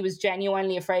because he was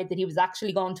genuinely afraid that he was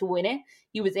actually going to win it.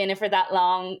 He was in it for that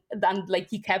long, and like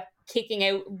he kept kicking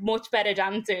out much better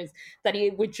dancers, that he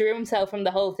withdrew himself from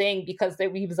the whole thing because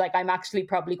he was like, I'm actually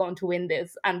probably going to win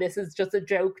this, and this is just a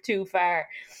joke too far.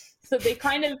 So they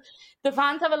kind of, the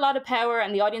fans have a lot of power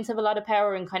and the audience have a lot of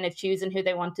power in kind of choosing who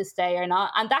they want to stay or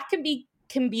not. And that can be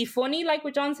funny, like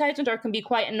with John Sargent, or can be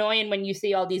quite annoying when you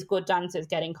see all these good dancers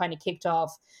getting kind of kicked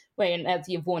off, whereas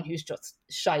you have one who's just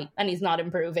shite and he's not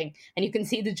improving. And you can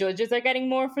see the judges are getting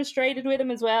more frustrated with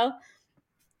him as well.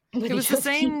 It was the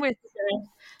same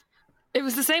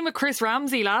with Chris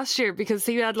Ramsey last year, because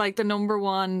he had like the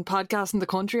 #1 podcast in the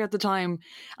country at the time,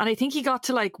 and I think he got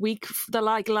to like the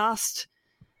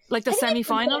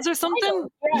semi-finals or something.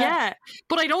 Yeah.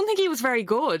 But I don't think he was very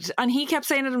good. And he kept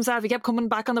saying it himself. He kept coming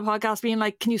back on the podcast being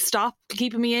like, can you stop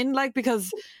keeping me in? Like,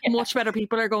 because much better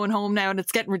people are going home now and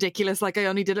it's getting ridiculous. Like, I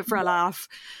only did it for a laugh.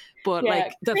 But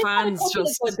like the Chris fans had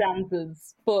just... good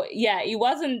dances. But yeah, he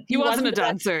wasn't a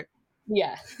dancer.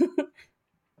 Yeah.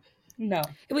 No.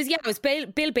 It was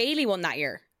Bill Bailey won that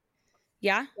year.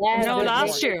 Yeah? No,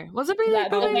 last year. Was it Bill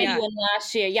Bailey? Won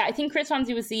last year. Yeah, I think Chris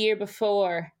Ramsey was the year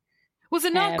before. Was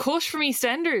it not Kush from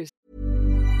EastEnders?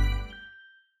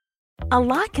 A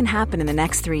lot can happen in the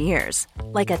next 3 years.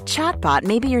 Like a chatbot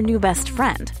may be your new best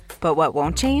friend. But what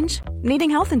won't change? Needing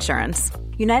health insurance.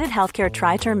 United Healthcare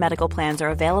Tri-Term Medical Plans are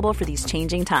available for these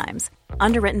changing times.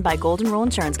 Underwritten by Golden Rule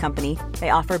Insurance Company,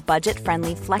 they offer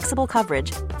budget-friendly, flexible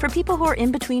coverage for people who are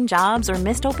in between jobs or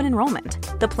missed open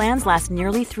enrollment. The plans last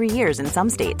nearly 3 years in some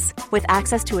states, with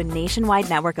access to a nationwide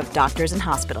network of doctors and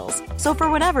hospitals. So for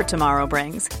whatever tomorrow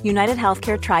brings, United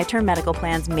Healthcare Tri-Term Medical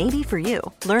Plans may be for you.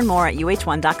 Learn more at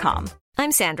uh1.com.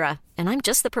 I'm Sandra, and I'm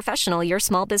just the professional your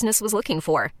small business was looking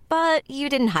for. But you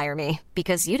didn't hire me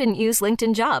because you didn't use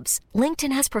LinkedIn Jobs.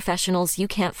 LinkedIn has professionals you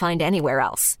can't find anywhere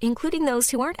else, including those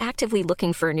who aren't actively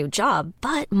looking for a new job,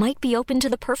 but might be open to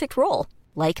the perfect role,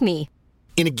 like me.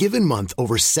 In a given month,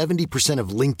 over 70% of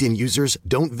LinkedIn users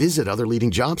don't visit other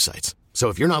leading job sites. So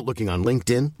if you're not looking on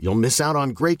LinkedIn, you'll miss out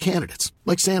on great candidates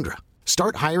like Sandra.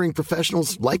 Start hiring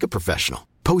professionals like a professional.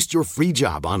 Post your free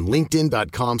job on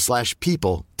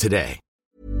linkedin.com/people today.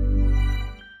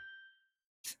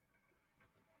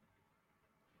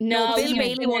 No, Bill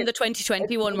Bailey won the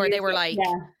 2020 one where they were like,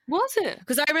 was it?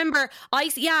 Because I remember,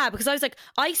 because I was like,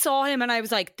 I saw him and I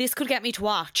was like, this could get me to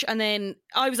watch. And then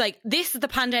I was like, this is the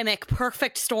pandemic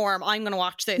perfect storm. I'm going to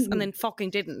watch this. And then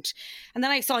fucking didn't. And then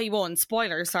I saw he won.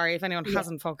 Spoilers, sorry if anyone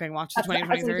hasn't fucking watched the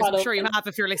 2020 series. I'm sure you have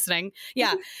if you're listening.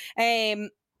 Yeah. And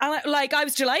I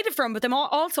was delighted for him, but then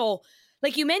also,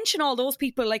 like you mentioned all those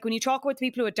people, like when you talk about the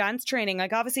people who had dance training,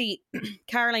 like obviously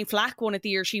Caroline Flack won it the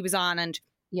year she was on, and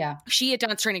she had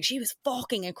dance training. She was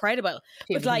fucking incredible.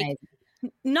 But like, amazing.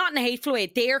 Not in a hateful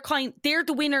way. They're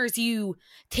the winners you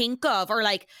think of, or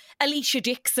like Alicia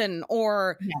Dixon,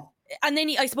 or and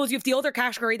then I suppose you have the other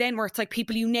category then where it's like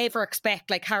people you never expect,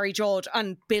 like Harry Judd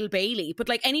and Bill Bailey. But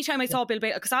like anytime I saw Bill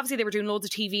Bailey, because obviously they were doing loads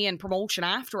of TV and promotion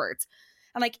afterwards.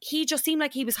 And like, he just seemed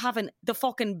like he was having the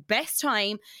fucking best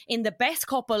time in the best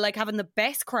couple, like having the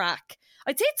best crack.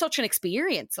 I'd say it's such an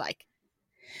experience, like.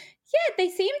 Yeah, they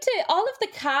seem to, all of the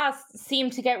cast seem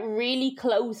to get really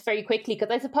close very quickly, because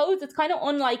I suppose it's kind of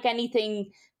unlike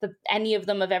anything that any of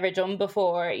them have ever done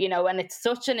before, you know, and it's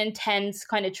such an intense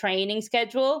kind of training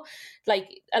schedule.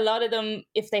 Like a lot of them,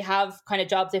 if they have kind of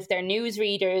jobs, if they're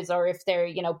newsreaders or if they're,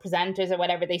 you know, presenters or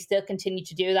whatever, they still continue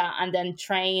to do that and then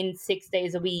train 6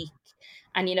 days a week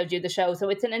and, you know, do the show. So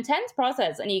it's an intense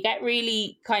process, and you get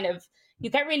really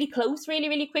close really,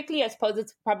 really quickly. I suppose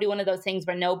it's probably one of those things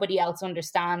where nobody else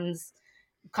understands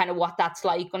kind of what that's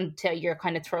like until you're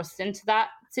kind of thrust into that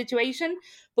situation.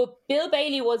 But Bill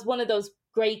Bailey was one of those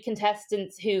great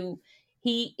contestants who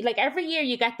like every year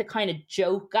you get the kind of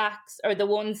joke acts, or the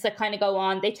ones that kind of go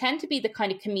on. They tend to be the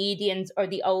kind of comedians or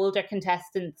the older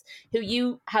contestants who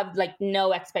you have like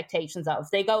no expectations of.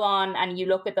 They go on and you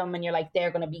look at them and you're like, they're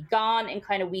going to be gone in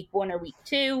kind of week 1 or week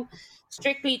 2.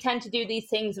 Strictly tend to do these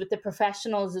things with the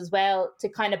professionals as well to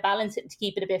kind of balance it and to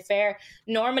keep it a bit fair.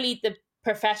 Normally the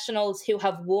professionals who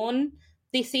have won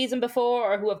the season before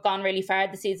or who have gone really far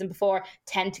the season before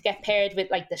tend to get paired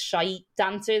with like the shy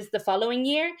dancers the following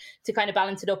year to kind of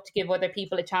balance it up, to give other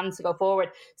people a chance to go forward.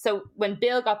 So when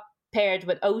Bill got paired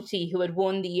with Oti, who had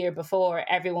won the year before,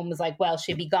 everyone was like, well,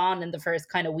 she'll be gone in the first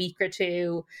kind of week or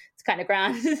two. It's kind of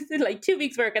grand, like 2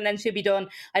 weeks work and then she'll be done.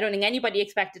 I don't think anybody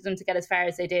expected them to get as far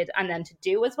as they did and then to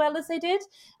do as well as they did.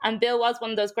 And Bill was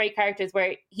one of those great characters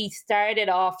where he started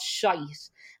off shite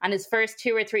and his first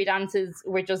 2 or 3 dances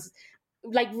were just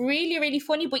like really, really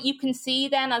funny. But you can see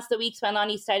then as the weeks went on,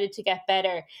 he started to get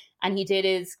better, and he did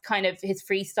his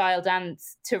freestyle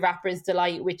dance to Rapper's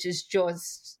Delight, which is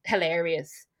just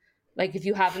hilarious. Like if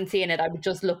you haven't seen it, I would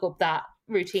just look up that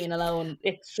routine alone.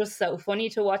 It's just so funny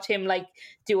to watch him like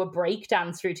do a break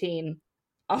dance routine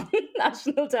on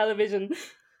national television.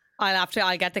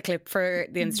 I'll get the clip for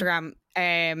the Instagram.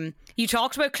 You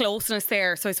talked about closeness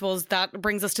there, so I suppose that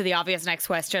brings us to the obvious next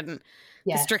question.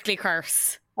 The Strictly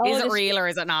curse. Is it real or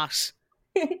is it not?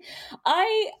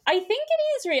 I think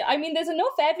it is real. I mean, there's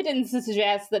enough evidence to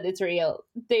suggest that it's real.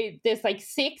 There's like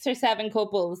 6 or 7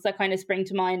 couples that kind of spring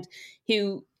to mind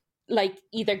who like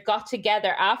either got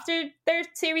together after their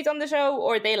series on the show,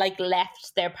 or they like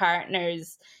left their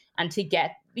partners and to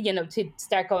get, you know, to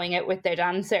start going out with their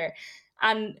dancer.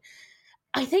 And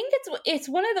I think it's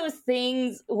one of those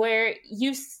things where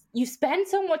you spend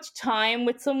so much time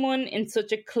with someone in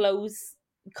such a close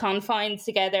confines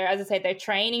together. As I said, they're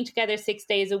training together 6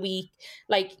 days a week.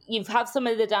 Like you have some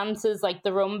of the dances like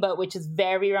the rumba, which is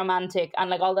very romantic, and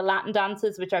like all the Latin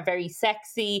dances, which are very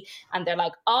sexy, and they're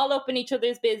like all up in each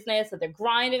other's business and they're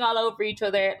grinding all over each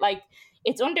other. Like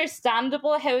it's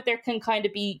understandable how there can kind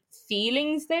of be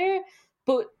feelings there,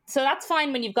 but so that's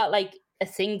fine when you've got like a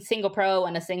single pro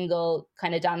and a single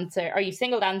kind of dancer, or you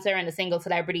single dancer and a single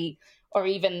celebrity, or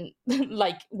even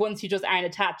like once you just aren't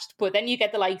attached. But then you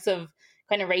get the likes of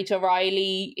kind of Rachel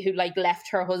Riley, who like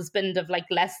left her husband of like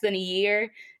less than a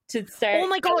year to start. Oh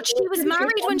my God, she was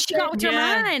married when she got with her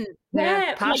man.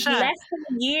 Yeah, Pasha. Like less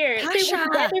than a year. Pasha. They were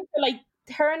together for like,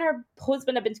 her and her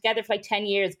husband have been together for like 10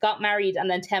 years, got married, and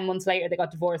then 10 months later they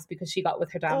got divorced because she got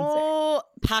with her dancer. Oh,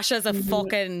 Pasha's a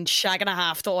fucking shag and a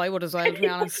half though, I would as well, to be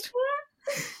honest.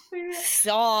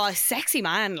 So sexy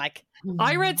man, like.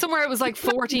 I read somewhere it was like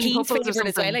 14 couples or something.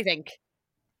 As well, I think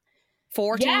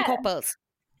 14 couples.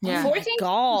 Yeah. 14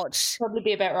 God, probably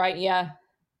be about right. Yeah,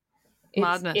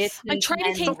 madness. I'm trying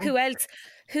to think who else.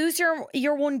 Who's your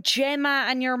one? Gemma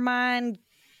and your man.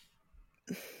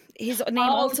 His name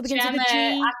also begins with a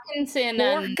G. Atkinson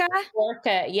and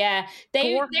Gorka. Yeah,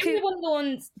 they were one of the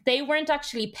ones. They weren't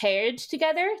actually paired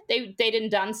together. They didn't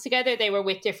dance together. They were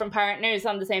with different partners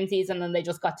on the same season, and they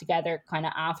just got together kind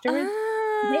of afterwards.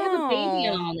 They have a baby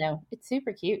and all now. It's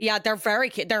super cute. Yeah, they're very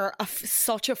cute. They're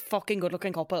such a fucking good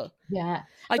looking couple. Yeah.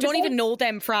 I don't even know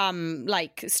them from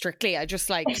like Strictly. I just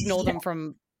like know them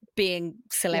from being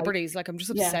celebrities. Like I'm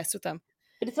just obsessed with them.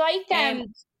 But it's like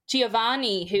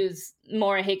Giovanni, who's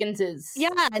Maura Higgins's. Yeah,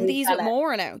 and these with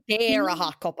Maura now. They're a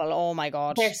hot couple. Oh my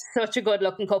God. They're such a good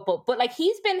looking couple. But like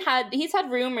he's had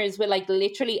rumours with like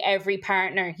literally every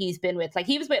partner he's been with. Like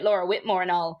he was with Laura Whitmore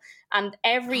and all. And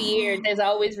every year there's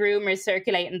always rumours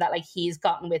circulating that like he's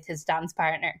gotten with his dance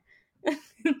partner.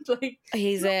 Like,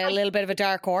 he's a little bit of a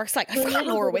dark horse. Like I forgot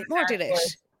Laura Whitmore did it.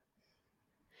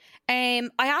 I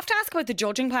have to ask about the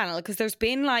judging panel because there's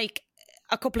been like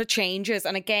a couple of changes,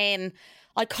 and again,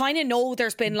 I kind of know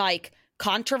there's been like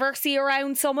controversy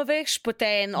around some of it, but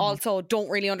then also don't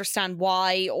really understand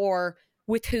why or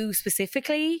with who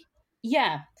specifically.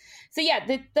 Yeah. So yeah,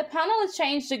 the panel has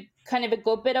changed a kind of a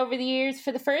good bit over the years.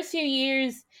 For the first few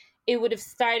years, it would have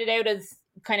started out as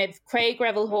kind of Craig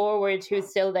Revel Horwood, who's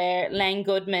still there, Len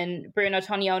Goodman, Bruno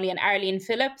Tonioli, and Arlene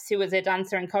Phillips, who was a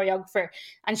dancer and choreographer.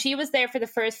 And she was there for the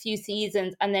first few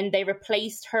seasons, and then they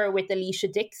replaced her with Alicia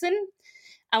Dixon.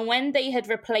 And when they had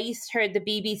replaced her, the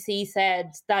BBC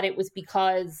said that it was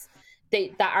because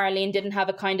that Arlene didn't have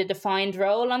a kind of defined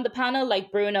role on the panel.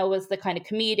 Like Bruno was the kind of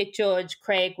comedic judge,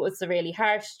 Craig was the really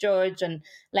harsh judge, and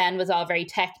Len was all very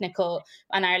technical,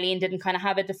 and Arlene didn't kind of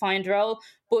have a defined role.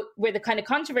 But where the kind of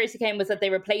controversy came was that they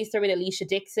replaced her with Alicia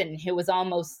Dixon, who was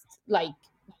almost like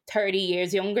 30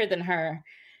 years younger than her.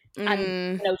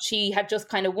 And you know, she had just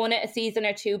kind of won it a season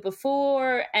or two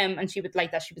before, and she was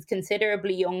like that. She was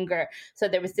considerably younger, so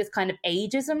there was this kind of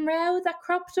ageism row that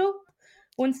cropped up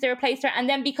once they replaced her. And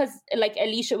then because like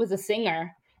Alicia was a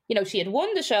singer, you know, she had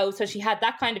won the show, so she had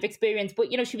that kind of experience.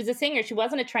 But you know, she was a singer; she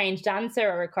wasn't a trained dancer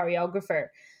or a choreographer.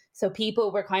 So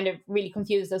people were kind of really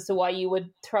confused as to why you would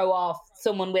throw off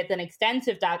someone with an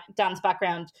extensive dance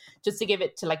background just to give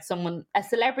it to like a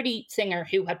celebrity singer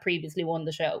who had previously won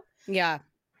the show. Yeah.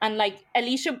 And like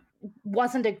Alicia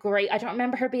wasn't I don't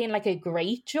remember her being like a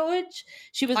great judge.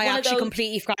 She was. I actually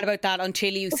completely forgot about that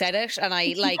until you said it, and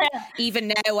I like even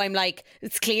now I'm like,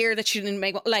 it's clear that she didn't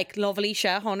make, like, love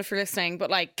Alicia, Hannah, if you're listening,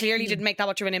 but like clearly didn't make that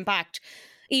much of an impact.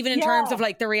 Even in terms of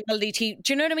like the reality TV,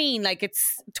 do you know what I mean? Like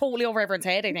it's totally over everyone's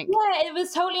head, I think. Yeah, it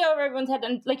was totally over everyone's head,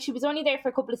 and like she was only there for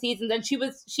a couple of seasons, and she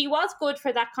was good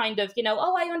for that kind of, you know,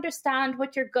 oh, I understand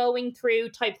what you're going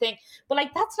through type thing. But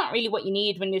like that's not really what you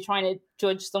need when you're trying to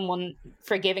judge someone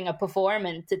for giving a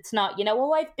performance. It's not, you know,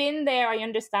 oh, I've been there, I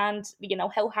understand, you know,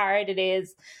 how hard it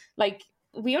is. Like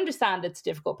we understand it's a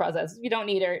difficult process. We don't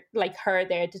need her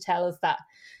there to tell us that.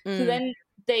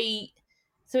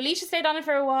 So Alicia stayed on it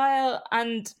for a while,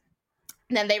 and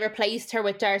then they replaced her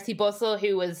with Darcy Bussell,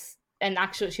 who was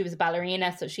she was a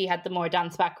ballerina, so she had the more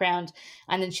dance background.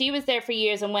 And then she was there for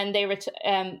years, and when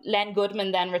Len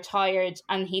Goodman then retired,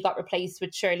 and he got replaced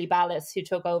with Shirley Ballas, who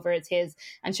took over as his.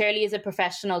 And Shirley is a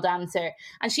professional dancer,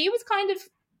 and she was kind of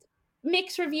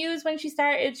mixed reviews when she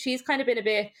started. She's kind of been a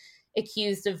bit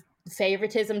accused of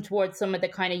favoritism towards some of the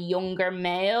kind of younger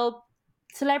male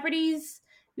celebrities.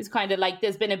 Who's kind of like,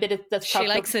 there's been a bit of that's. She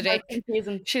likes a dick.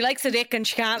 She likes a dick, and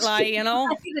she can't lie, you know.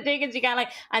 She likes a dick, and she can't lie,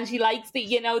 and she likes the,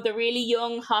 you know, the really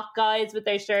young hot guys with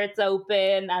their shirts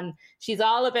open, and she's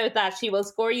all about that. She will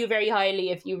score you very highly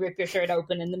if you rip your shirt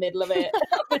open in the middle of it,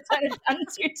 of a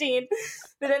dance routine.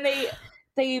 But then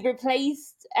they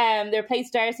replaced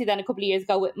Darcy then a couple of years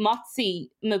ago with Motsi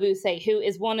Mabuse, who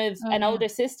is an older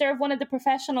sister of one of the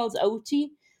professionals,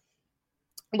 Oti,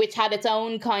 which had its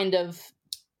own kind of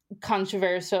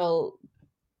controversial,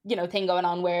 you know, thing going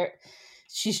on where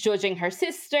she's judging her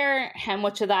sister, how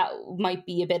much of that might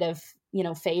be a bit of, you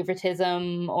know,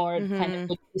 favoritism or kind of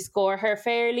would you score her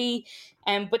fairly.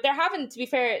 But there haven't, to be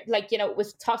fair, like, you know, it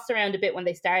was tossed around a bit when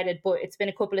they started, but it's been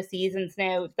a couple of seasons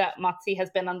now that Motsi has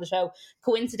been on the show.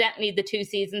 Coincidentally, the 2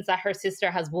 seasons that her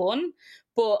sister has won.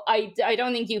 But I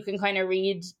don't think you can kind of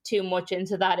read too much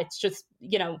into that. It's just,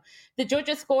 you know, the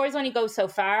judges' scores only go so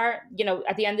far. You know,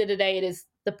 at the end of the day, it is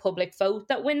the public vote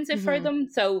that wins it for them.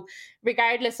 So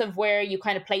regardless of where you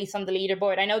kind of place on the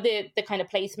leaderboard, I know the kind of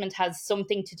placement has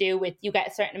something to do with you get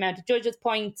a certain amount of judges'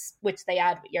 points, which they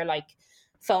add with your like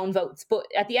phone votes. But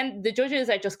at the end, the judges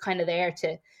are just kind of there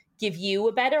to give you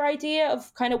a better idea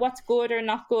of kind of what's good or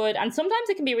not good. And sometimes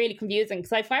it can be really confusing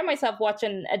because I find myself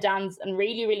watching a dance and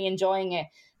really, really enjoying it,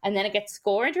 and then it gets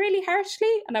scored really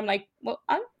harshly, and I'm like, well,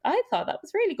 I thought that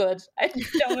was really good. I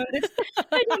don't understand.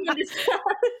 I don't understand.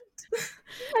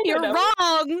 You're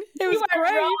wrong. It was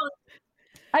great. Wrong.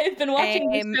 I have been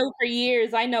watching this show for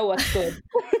years. I know what's good.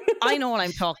 I know what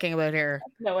I'm talking about here.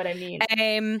 I know what I mean.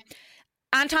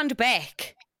 Anton de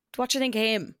Beek. What do you think of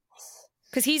him?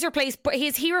 Because he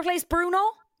replaced Bruno?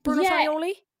 Bruno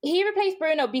Tonioli? He replaced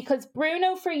Bruno because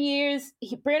Bruno for years,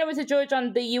 Bruno was a judge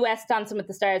on the US Dancing with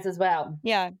the Stars as well.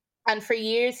 Yeah. And for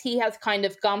years, he has kind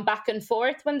of gone back and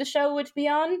forth when the show would be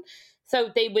on. So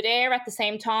they would air at the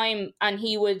same time, and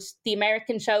the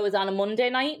American show is on a Monday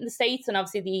night in the States, and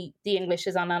obviously the English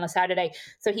is on a Saturday.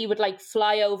 So he would like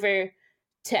fly over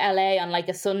to LA on like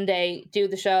a Sunday, do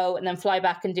the show, and then fly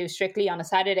back and do Strictly on a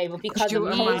Saturday. But because of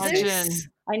COVID,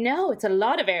 I know it's a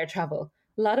lot of air travel,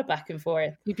 a lot of back and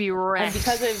forth. You'd be wrecked. And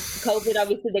because of COVID,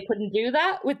 obviously they couldn't do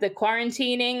that with the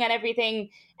quarantining and everything.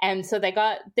 And so they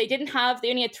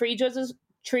only had three judges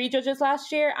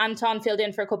last year. Anton filled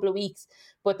in for a couple of weeks,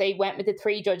 but they went with the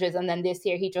 3 judges, and then this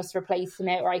year he just replaced them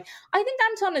outright. I think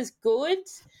Anton is good.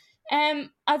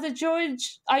 As a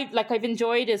judge, I've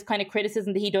enjoyed his kind of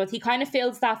criticism that he does. He kind of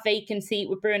fills that vacant seat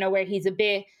with Bruno, where he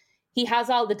has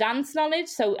all the dance knowledge,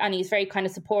 and he's very kind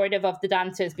of supportive of the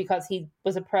dancers because he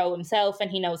was a pro himself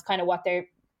and he knows kind of what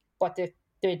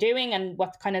they're doing and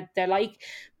what kind of they're like.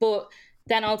 But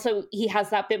then also he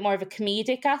has that bit more of a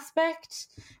comedic aspect,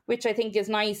 which I think is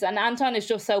nice. And Anton is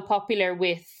just so popular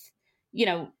with,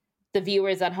 the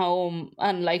viewers at home,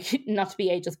 and like, not to be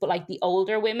ageist, but like the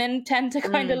older women tend to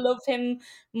kind of love him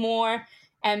more.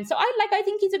 So I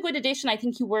think he's a good addition. I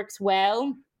think he works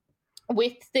well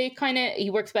with the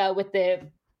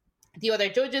other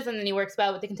judges, and then he works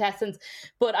well with the contestants.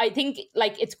 But I think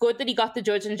like it's good that he got the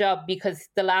judging job, because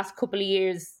the last couple of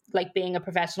years, like being a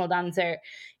professional dancer,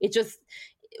 it just,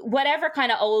 whatever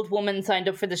kind of old woman signed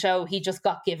up for the show, he just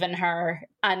got given her.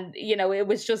 And, it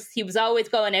was just, he was always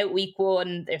going out week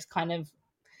 1. There's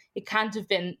it can't have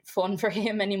been fun for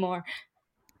him anymore.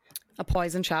 A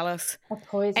poison chalice.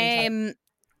 I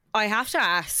have to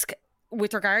ask,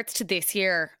 with regards to this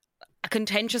year, a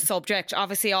contentious subject,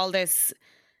 obviously all this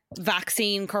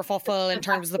vaccine kerfuffle in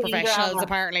terms of the professionals drama.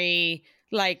 Apparently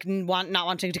like not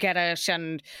wanting to get it,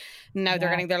 and now they're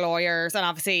getting their lawyers, and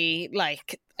obviously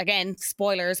like, again,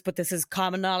 spoilers, but this is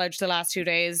common knowledge the last 2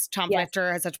 days, Tom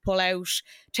Fletcher has had to pull out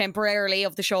temporarily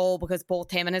of the show because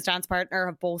both him and his dance partner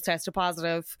have both tested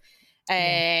positive.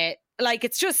 Like,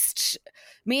 it's just,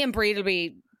 me and Breed will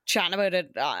be chatting about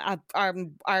it,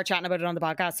 are chatting about it on the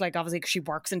podcast, like obviously because she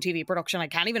works in TV production. I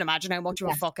can't even imagine how much of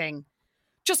a fucking,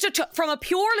 from a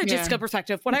pure logistical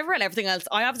perspective, whatever and everything else,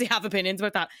 I obviously have opinions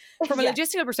about that. From a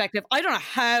logistical perspective, I don't know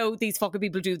how these fucking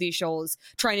people do these shows,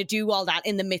 trying to do all that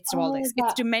in the midst of all this.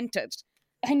 It's demented.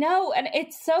 I know, and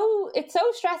it's so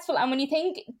stressful. And when you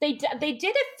think they did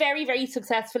it very, very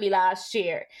successfully last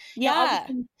year. Yeah.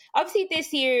 Now, obviously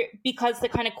this year, because the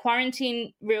kind of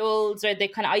quarantine rules or the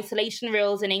kind of isolation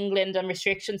rules in England and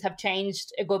restrictions have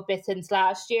changed a good bit since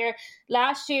last year.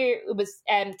 Last year it was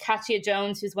Katya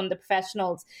Jones, who's one of the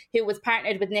professionals, who was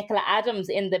partnered with Nicola Adams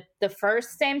in the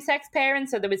first same-sex pairing.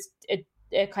 So there was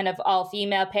a kind of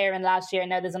all-female pairing last year,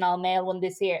 and now there's an all-male one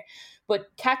this year. But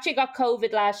Katya got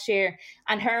COVID last year,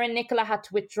 and her and Nicola had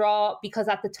to withdraw because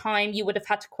at the time you would have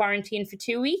had to quarantine for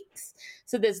 2 weeks.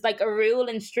 So there's like a rule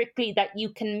in Strictly that you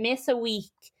can miss a week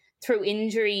through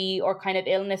injury or kind of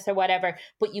illness or whatever,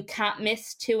 but you can't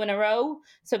miss 2 in a row.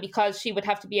 So because she would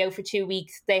have to be out for 2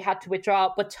 weeks, they had to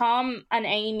withdraw. But Tom and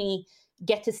Amy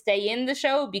get to stay in the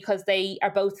show because they are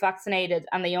both vaccinated,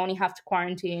 and they only have to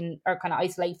quarantine or kind of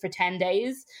isolate for 10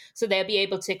 days. So they'll be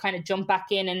able to kind of jump back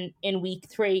in week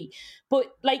 3. But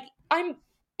like,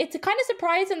 it's kind of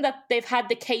surprising that they've had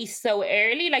the case so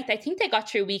early. Like, I think they got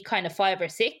through week kind of 5 or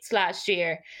 6 last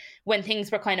year when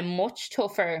things were kind of much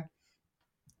tougher.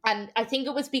 And I think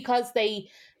it was because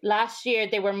last year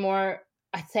they were more,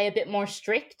 I'd say, a bit more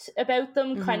strict about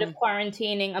them, kind of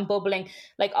quarantining and bubbling.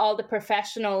 Like, all the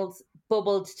professionals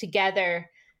bubbled together.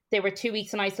 They were 2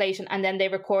 weeks in isolation, and then they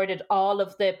recorded all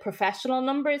of the professional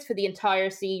numbers for the entire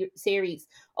series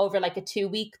over like a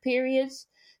 2-week period.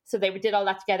 So they did all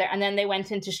that together, and then they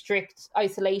went into strict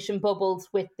isolation bubbles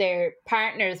with their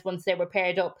partners once they were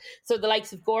paired up. So the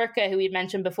likes of Gorka, who we'd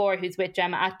mentioned before, who's with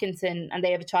Gemma Atkinson, and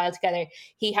they have a child together,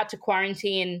 he had to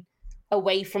quarantine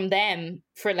away from them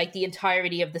for like the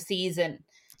entirety of the season.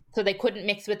 So they couldn't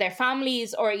mix with their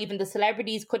families, or even the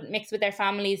celebrities couldn't mix with their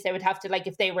families. They would have to, like,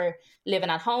 if they were living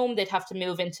at home, they'd have to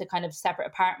move into kind of separate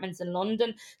apartments in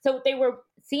London. So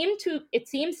it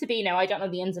seems to be, now I don't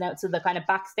know the ins and outs of the kind of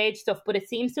backstage stuff, but it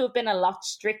seems to have been a lot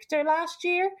stricter last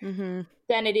year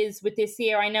than it is with this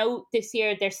year. I know this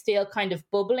year they're still kind of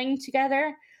bubbling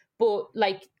together, but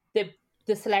like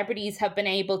the celebrities have been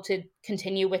able to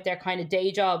continue with their kind of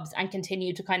day jobs and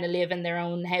continue to kind of live in their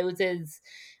own houses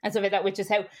and stuff like that, which is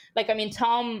how, like, I mean,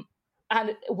 Tom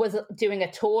was doing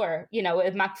a tour, a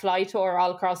McFly tour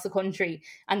all across the country.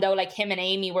 And though like him and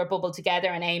Amy were bubbled together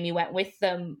and Amy went with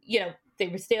them, he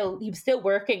was still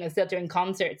working and still doing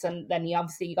concerts. And then he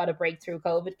obviously got a breakthrough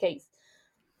COVID case.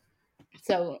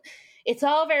 So it's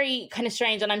all very kind of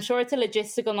strange, and I'm sure it's a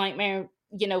logistical nightmare,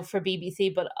 you know, for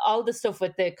BBC, but all the stuff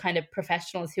with the kind of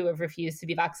professionals who have refused to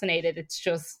be vaccinated, it's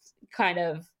just kind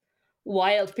of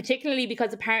wild, particularly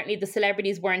because apparently the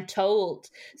celebrities weren't told,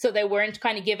 so they weren't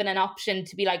kind of given an option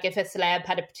to be like, if a celeb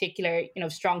had a particular, you know,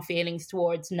 strong feelings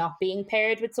towards not being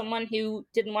paired with someone who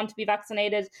didn't want to be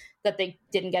vaccinated, that they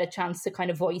didn't get a chance to kind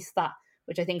of voice that,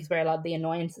 which I think is where a lot of the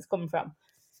annoyance is coming from.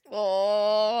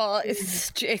 Oh,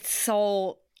 it's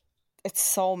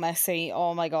so messy.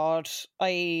 Oh my God.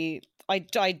 I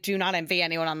do not envy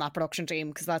anyone on that production team,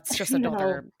 because that's just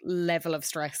another level of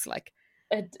stress. Like,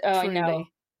 I know.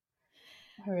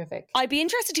 Horrific. I'd be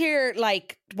interested to hear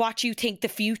like what you think the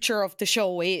future of the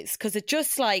show is, because it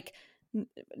just like,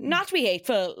 not to be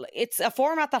hateful, it's a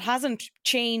format that hasn't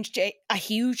changed a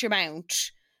huge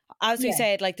amount. As we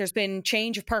said, like there's been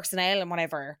change of personnel and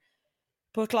whatever,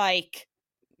 but like,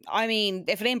 I mean,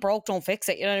 if it ain't broke, don't fix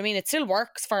it. You know what I mean? It still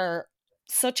works for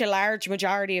such a large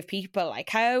majority of people. Like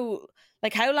how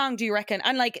long do you reckon?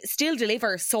 And like still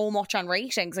delivers so much on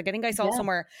ratings. Like I think I saw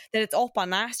somewhere that it's up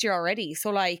on last year already. So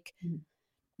like,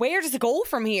 where does it go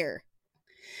from here?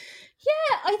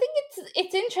 Yeah, I think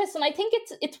it's interesting. I think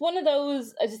it's one of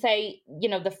those, as I say, you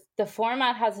know, the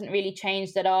format hasn't really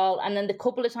changed at all. And then the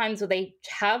couple of times where they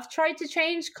have tried to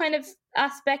change kind of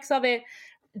aspects of it,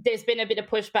 there's been a bit of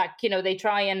pushback. You know, they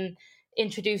try and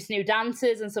introduce new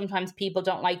dances, and sometimes people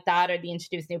don't like that, or they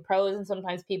introduce new pros, and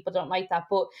sometimes people don't like that.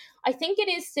 But I think it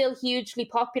is still hugely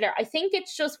popular. I think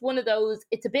it's just one of those,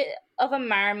 it's a bit of a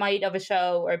Marmite of a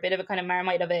show, or a bit of a kind of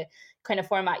Marmite of a kind of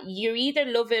format. You either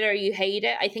love it or you hate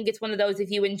it. I think it's one of those, if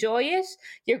you enjoy it,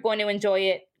 you're going to enjoy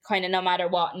it kind of no matter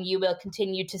what, and you will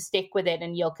continue to stick with it,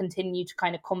 and you'll continue to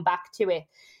kind of come back to it.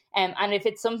 And if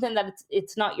it's something that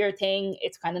it's not your thing,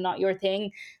 it's kind of not your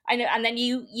thing. I know, and then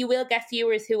you will get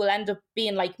viewers who will end up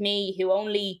being like me, who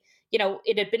only, you know,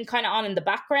 it had been kind of on in the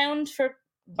background for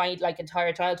my like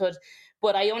entire childhood,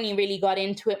 but I only really got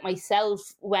into it myself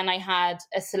when I had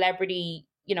a celebrity,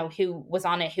 you know, who was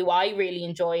on it, who I really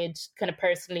enjoyed kind of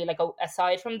personally, like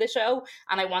aside from the show,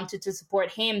 and I wanted to support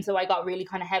him, so I got really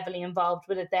kind of heavily involved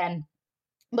with it then.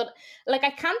 But like,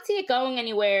 I can't see it going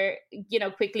anywhere, you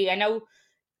know, quickly. I know,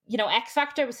 you know, X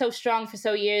Factor was so strong for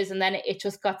so years, and then it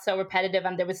just got so repetitive,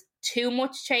 and there was too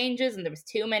much changes, and there was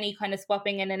too many kind of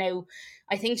swapping in and out.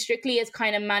 I think Strictly has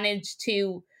kind of managed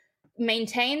to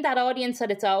maintain that audience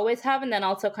that it's always have, and then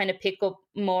also kind of pick up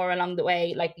more along the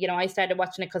way. Like, you know, I started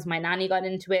watching it because my nanny got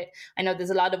into it. I know there's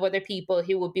a lot of other people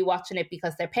who would be watching it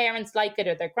because their parents like it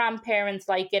or their grandparents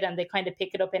like it, and they kind of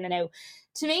pick it up in and out.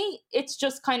 To me, it's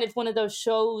just kind of one of those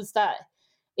shows that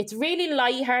it's really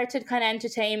lighthearted kind of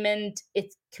entertainment.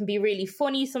 It can be really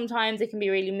funny sometimes. It can be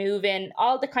really moving.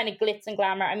 All the kind of glitz and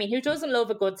glamour. I mean, who doesn't love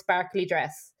a good sparkly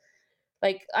dress?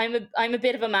 Like, I'm a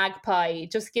bit of a magpie.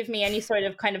 Just give me any sort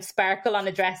of kind of sparkle on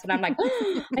a dress, and I'm like,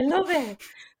 oh, I love it.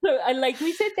 So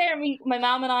we sit there, and my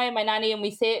mom and I and my nanny, and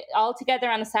we sit all together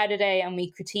on a Saturday, and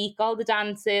we critique all the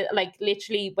dances, like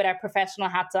literally with our professional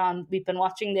hats on. We've been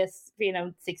watching this, you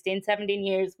know, 16, 17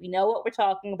 years. We know what we're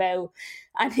talking about.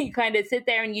 And you kind of sit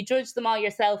there and you judge them all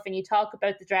yourself, and you talk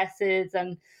about the dresses,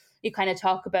 and you kind of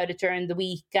talk about it during the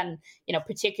week. And, you know,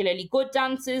 particularly good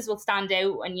dances will stand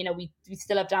out. And, you know, we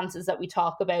still have dances that we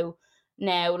talk about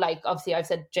now. Like, obviously, I've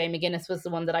said Jay McGuinness was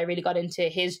the one that I really got into.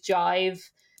 His jive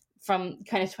from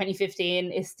kind of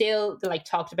 2015 is still like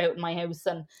talked about in my house.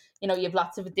 And, you know, you have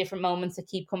lots of different moments that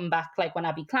keep coming back, like when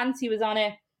Abby Clancy was on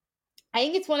it. I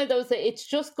think it's one of those that it's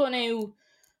just going to,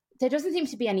 there doesn't seem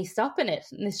to be any stopping it,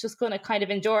 and it's just going to kind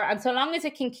of endure. And so long as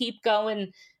it can keep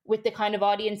going with the kind of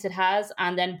audience it has,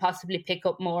 and then possibly pick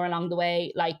up more along the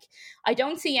way, like, I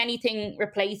don't see anything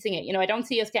replacing it. You know, I don't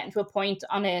see us getting to a point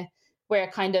on where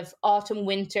a kind of autumn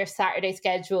winter Saturday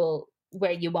schedule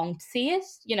where you won't see it,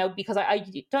 you know, because I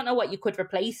don't know what you could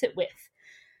replace it with.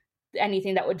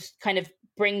 Anything that would kind of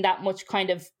bring that much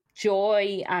kind of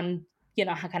joy and, you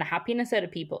know, kind of happiness out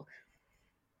of people.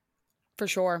 For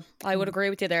sure. I would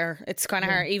agree with you there. It's kind of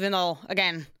hard, even though,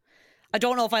 again, I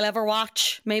don't know if I'll ever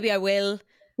watch. Maybe I will.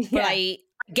 But I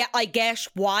get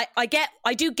why. I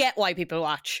do get why people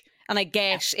watch. And I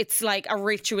get it's like a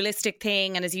ritualistic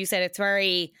thing. And as you said, it's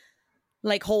very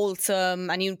like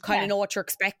wholesome, and you kind of know what you're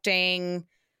expecting.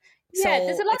 So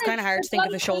it's kind of hard to think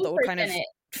of a show that would kind of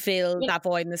fill that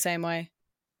void in the same way.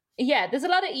 Yeah, there's a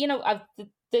lot of, you know,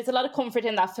 there's a lot of comfort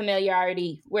in that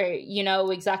familiarity where you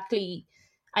know exactly.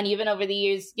 And even over the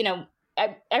years, you know,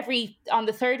 on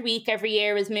the third week every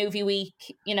year is movie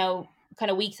week, you know, kind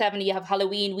of week 70, you have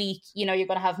Halloween week, you know, you're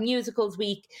going to have musicals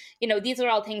week. You know, these are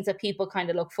all things that people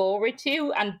kind of look forward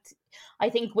to. And I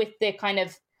think with the kind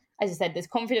of, as I said, this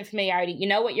comfort and familiarity, you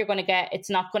know what you're going to get. It's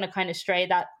not going to kind of stray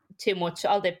that too much.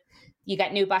 You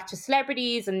get new batch of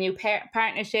celebrities and new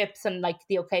partnerships and like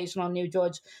the occasional new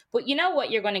judge, but you know what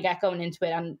you're going to get going into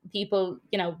it, and people,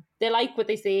 you know, they like what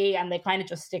they see and they kind of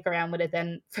just stick around with it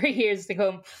then for years to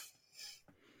come.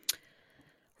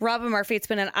 Robin Murphy, it's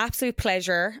been an absolute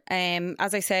pleasure.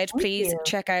 As I said, please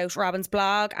check out Robin's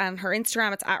blog and her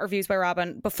Instagram. It's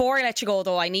 @ReviewsByRobin. Before I let you go,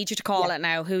 though, I need you to call it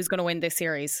now. Who's going to win this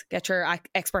series? Get your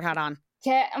expert hat on.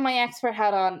 Get my expert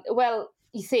hat on. Well,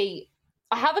 you see,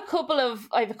 I have a couple of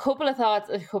thoughts,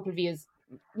 a couple of views.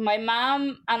 My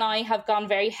mum and I have gone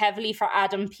very heavily for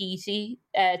Adam Peaty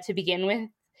to begin with.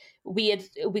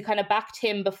 We kind of backed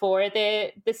him before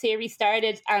the series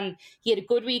started, and he had a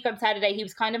good week on Saturday. He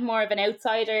was kind of more of an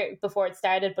outsider before it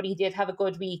started, but he did have a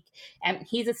good week.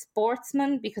 He's a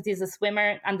sportsman because he's a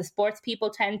swimmer, and the sports people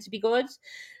tend to be good.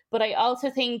 But I also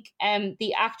think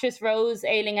the actress Rose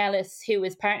Ayling-Ellis, who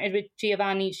is partnered with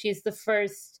Giovanni, she's the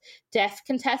first deaf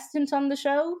contestant on the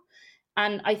show.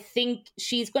 And I think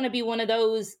she's going to be one of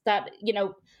those that, you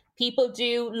know, people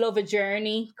do love a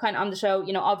journey kind of on the show.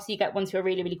 You know, obviously you get ones who are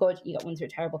really, really good, you get ones who are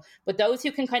terrible. But those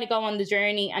who can kind of go on the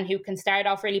journey and who can start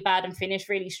off really bad and finish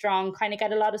really strong kind of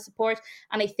get a lot of support.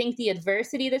 And I think the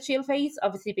adversity that she'll face,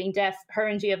 obviously being deaf, her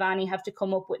and Giovanni have to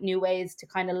come up with new ways to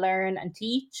kind of learn and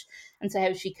teach. And so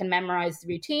how she can memorize the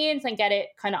routines and get it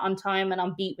kind of on time and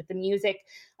on beat with the music.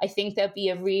 I think there'll be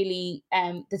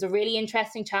there's a really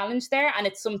interesting challenge there. And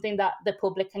it's something that the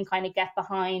public can kind of get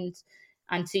behind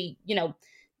and to, you know,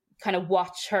 kind of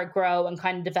watch her grow and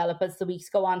kind of develop as the weeks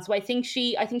go on. So I think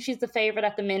she's the favourite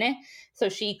at the minute. So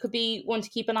she could be one to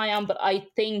keep an eye on, but I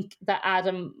think that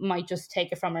Adam might just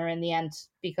take it from her in the end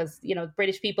because, you know,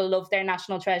 British people love their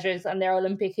national treasures and their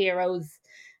Olympic heroes,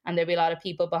 and there'll be a lot of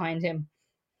people behind him.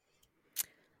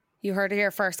 You heard it here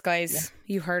first, guys.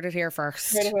 Yeah. You heard it here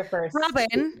first.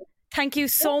 Robin, thank you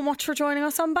so much for joining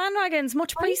us on Bandwagons.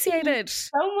 Much appreciated. Thank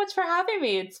you so much for having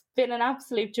me. It's been an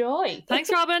absolute joy. Thanks,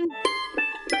 Robin.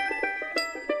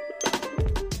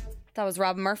 That was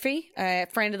Robin Murphy,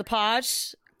 friend of the pod,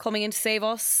 coming in to save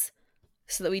us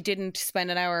so that we didn't spend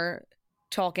an hour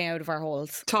talking out of our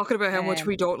holes. Talking about how much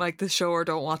we don't like this show or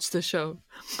don't watch this show.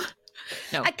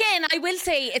 No. Again, I will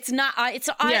say it's not it's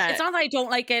not that I don't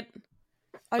like it.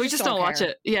 We just don't watch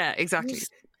it. Yeah, exactly.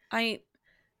 I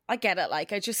get it.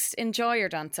 Like, I just enjoy your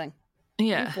dancing.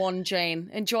 Yeah. You've won, Jane.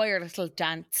 Enjoy your little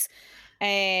dance.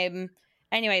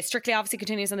 Anyway, Strictly obviously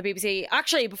continues on the BBC.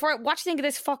 Actually, what do you think of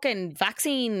this fucking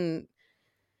vaccine?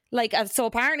 Like, so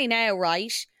apparently now,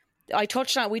 right? We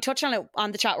touched on it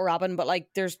on the chat with Robin, but like,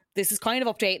 this is kind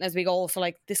of updating as we go. So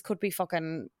like, this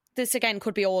again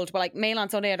could be old, but like, Mail on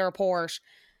Sunday had a report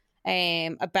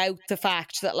about the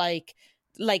fact that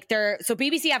so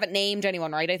BBC haven't named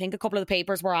anyone, right? I think a couple of the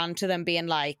papers were on to them being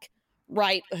like,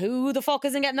 right, who the fuck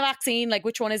isn't getting the vaccine? Like,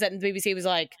 which one is it? And the BBC was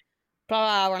like,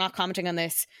 blah, blah, we're not commenting on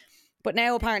this. But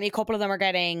now apparently a couple of them are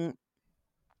getting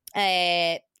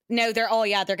they're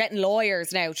getting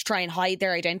lawyers now to try and hide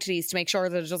their identities to make sure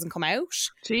that it doesn't come out.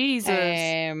 Jesus.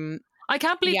 I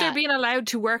can't believe they're being allowed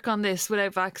to work on this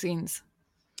without vaccines.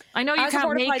 I know you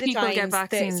can't make people get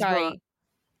vaccines.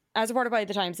 As reported by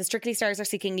The Times, the Strictly stars are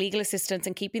seeking legal assistance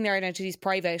and keeping their identities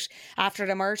private after it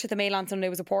emerged that the Mail on Sunday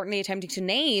was reportedly attempting to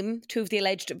name two of the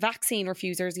alleged vaccine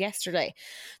refusers yesterday.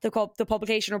 The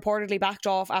publication reportedly backed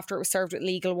off after it was served with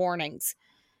legal warnings.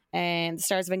 And the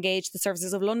stars have engaged the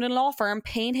services of London law firm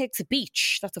Payne Hicks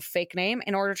Beach, that's a fake name,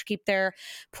 in order to keep their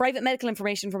private medical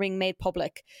information from being made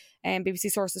public. BBC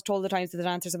sources told The Times that the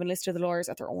dancers have enlisted the lawyers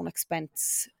at their own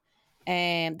expense.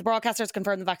 The broadcasters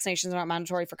confirmed the vaccinations are not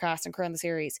mandatory for cast and crew on the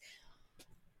series.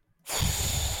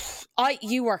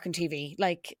 You work in TV,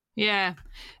 like, yeah,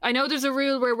 I know there's a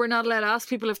rule where we're not allowed to ask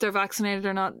people if they're vaccinated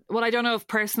or not. Well, I don't know if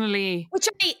personally, which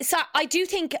I do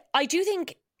think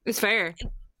it's fair.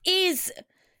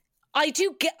 I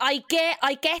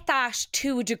get that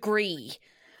to a degree.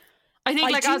 I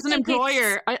think, like, as an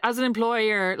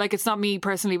employer, like, it's not me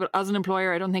personally, but as an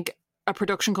employer, I don't think a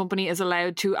production company is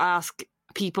allowed to ask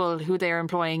people who they're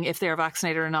employing if they're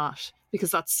vaccinated or not,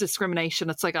 because that's discrimination.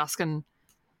 It's like asking,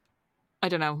 I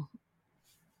don't know.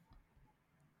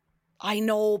 I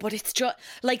know, but it's just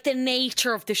like the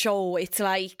nature of the show. It's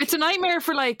like, it's a nightmare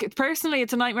for, like, personally,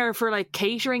 it's a nightmare for, like,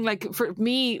 catering. Like, for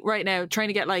me right now, trying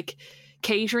to get, like,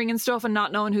 catering and stuff and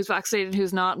not knowing who's vaccinated and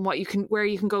who's not and where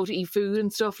you can go to eat food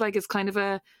and stuff, like, it's kind of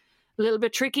a little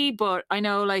bit tricky. But I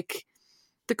know, like,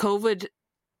 the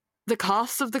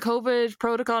cost of the COVID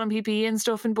protocol and PPE and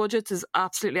stuff in budgets is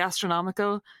absolutely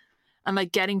astronomical. And,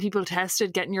 like, getting people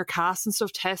tested, getting your cast and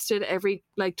stuff tested every,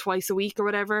 like, twice a week or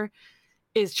whatever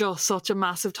is just such a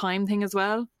massive time thing as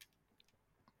well.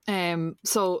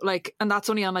 So, like, and that's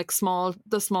only on, like,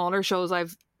 the smaller shows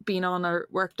I've been on or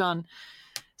worked on.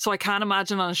 So I can't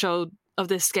imagine on a show of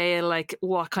this scale, like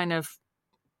what kind of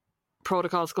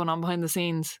protocols going on behind the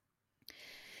scenes.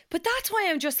 But that's why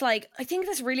I'm just like, I think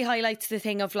this really highlights the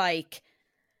thing of like,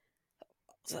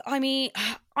 I mean,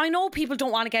 I know people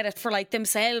don't want to get it for like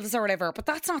themselves or whatever, but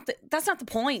that's not the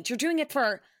point. You're doing it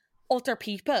for other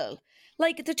people.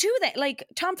 Like the two that, like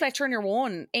Tom Fletcher and your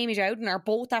one, Amy Dowden, are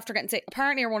both after getting sick.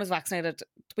 Apparently your one is vaccinated.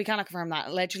 We cannot confirm that.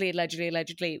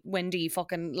 Allegedly. Wendy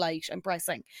fucking light and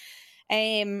pressing.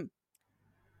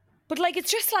 But like,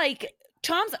 it's just like,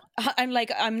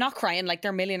 I'm not crying like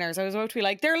they're millionaires. I was about to be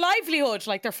like, their livelihood,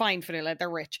 like they're fine for it, like they're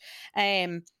rich.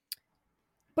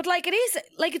 But like, it is,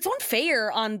 like, it's unfair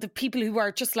on the people who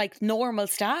are just like normal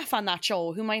staff on that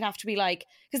show who might have to be like,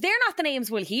 because they're not the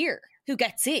names we'll hear who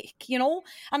get sick, you know?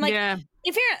 And like,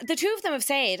 in fair, the two of them have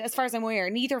said, as far as I'm aware,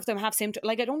 neither of them have symptoms.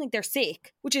 Like, I don't think they're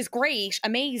sick, which is great,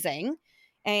 amazing.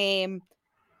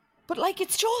 But like,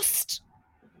 it's just,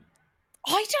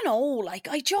 I don't know. Like,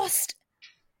 I don't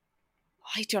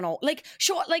know. Like,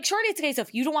 surely it's a case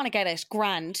of you don't want to get it,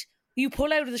 grand. You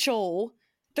pull out of the show.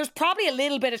 There's probably a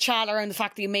little bit of chat around the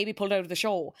fact that you maybe pulled out of the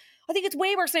show. I think it's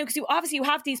way worse now because you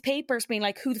have these papers being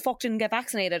like, who the fuck didn't get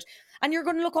vaccinated? And you're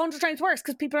going to look 100 times worse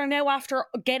because people are now after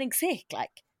getting sick.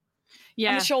 Like,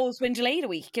 and the show's been delayed a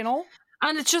week, you know?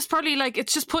 And it's just probably like,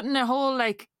 it's just putting a whole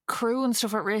like crew and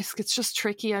stuff at risk. It's just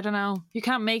tricky. I don't know. You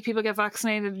can't make people get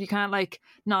vaccinated. You can't like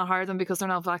not hire them because they're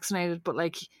not vaccinated, but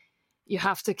like, you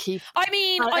have to keep as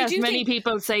many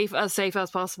people safe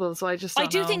as possible. So I do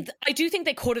think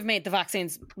they could have made the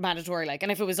vaccines mandatory. Like,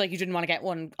 and if it was like you didn't want to get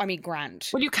one, I mean, grand.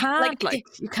 Well, you can't.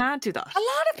 You can't do that. A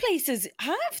lot of places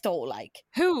have though. Like,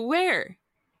 who? Where?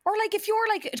 Or like if you're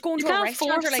like going to a restaurant, you can't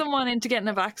force or like, someone into getting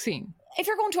a vaccine. If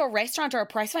you're going to a restaurant or a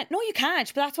press event, no, you can't.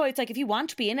 But that's why it's like if you want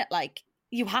to be in it, like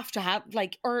you have to have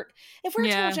like, or if we're to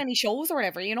go to any shows or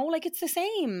whatever, you know, like it's the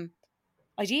same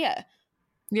idea.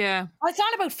 Yeah. It's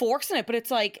not about forcing it, but it's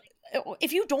like,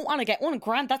 if you don't want to get one,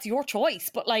 grand, that's your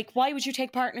choice. But like, why would you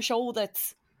take part in a show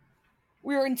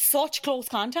we're in such close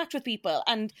contact with people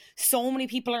and so many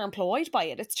people are employed by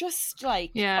it? It's just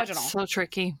like, I don't know. So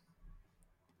tricky.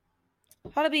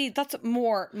 That's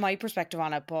more my perspective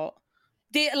on it, but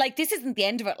this isn't the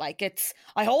end of it. Like,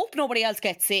 I hope nobody else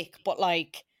gets sick, but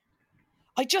like,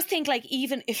 I just think like,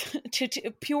 even if to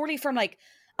purely from like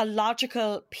a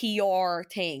logical PR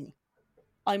thing,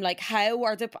 I'm like, how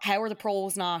are the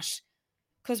pros not?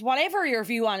 Because whatever your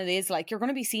view on it is, like, you're going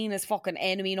to be seen as fucking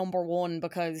enemy number one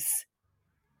because,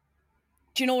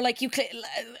 do you know, like you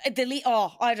delete.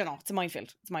 Oh, I don't know. It's a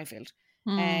minefield.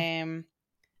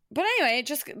 But anyway, it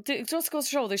just goes to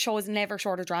show the show is never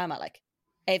short of drama, like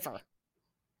ever.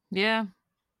 Yeah.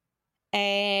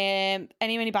 Any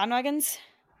bandwagons?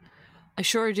 I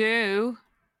sure do.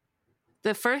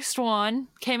 The first one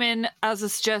came in as a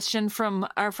suggestion from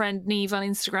our friend Neve on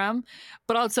Instagram.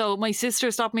 But also, my sister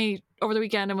stopped me over the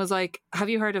weekend and was like, have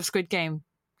you heard of Squid Game?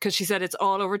 Because she said it's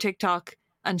all over TikTok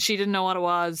and she didn't know what it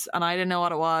was and I didn't know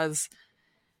what it was.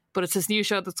 But it's this new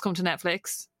show that's come to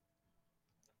Netflix.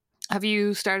 Have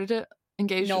you started it?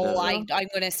 Engaged with it? No, I'm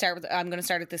going to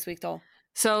start it this week though.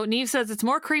 So Neve says it's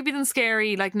more creepy than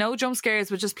scary, like no jump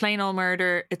scares, but just plain old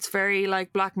murder. It's very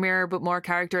like Black Mirror, but more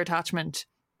character attachment.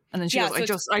 And then she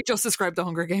goes, I just described the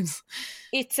Hunger Games.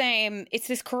 It's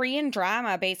this Korean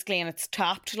drama basically, and it's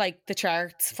topped like the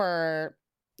charts for.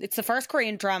 It's the first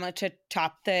Korean drama to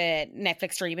top the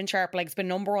Netflix streaming chart. Like, it's been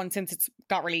number one since it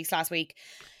got released last week.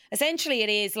 Essentially, it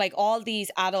is like all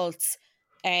these adults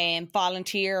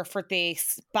volunteer for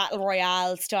this battle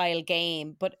royale style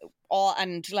game, but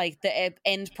like the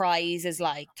end prize is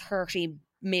like $30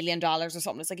 million or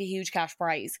something. It's like a huge cash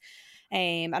prize,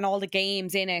 and all the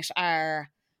games in it are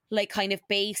like kind of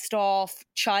based off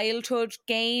childhood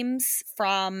games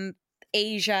from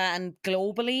Asia and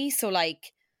globally. So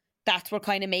like that's what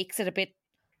kind of makes it a bit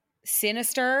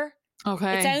sinister.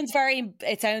 Okay. It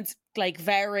sounds like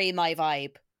very my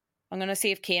vibe. I'm going to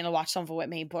see if Kane will watch something with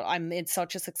me, but I'm in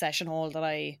such a Succession hole that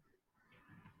I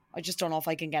just don't know if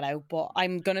I can get out, but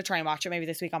I'm going to try and watch it maybe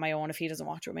this week on my own if he doesn't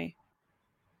watch with me.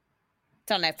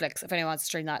 It's on Netflix if anyone wants to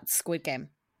stream that. Squid Game.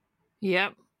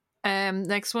 Yep.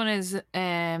 Next one is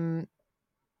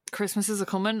Christmas is a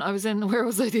coming. I was in, where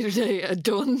was I the other day? At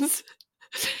Dunn's.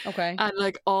 Okay. And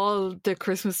like all the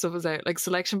Christmas stuff was out, like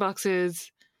selection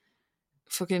boxes,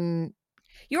 fucking.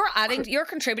 You're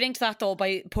contributing to that though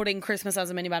by putting Christmas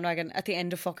as a mini bandwagon at the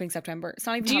end of fucking September. It's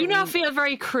not even. Do you not feel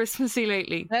very Christmassy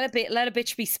lately? Let a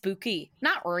bitch be spooky.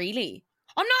 Not really.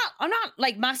 I'm not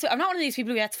like massive. I'm not one of these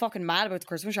people who gets fucking mad about the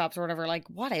Christmas shops or whatever. Like,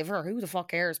 whatever. Who the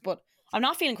fuck cares? But I'm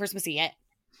not feeling Christmassy yet.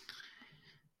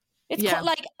 It's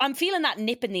like I'm feeling that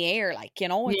nip in the air, like, you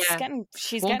know, it's getting,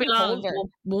 she's won't getting be long, colder.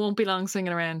 won't be long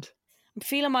singing around. I'm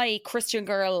feeling my Christian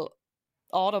girl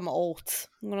autumn oats.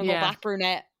 I'm gonna go back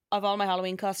brunette. I've all my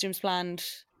Halloween costumes planned.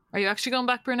 Are you actually going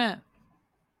back brunette?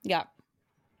 Yeah.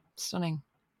 Stunning.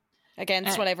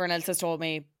 Against what everyone else has told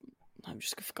me. I'm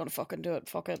just gonna fucking do it.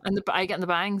 Fuck it. And I getting the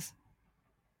bangs?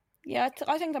 Yeah,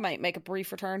 I think I might make a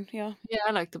brief return. Yeah. Yeah,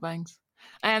 I like the bangs.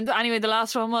 And anyway, the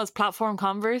last one was platform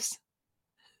Converse.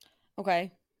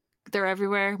 Okay. They're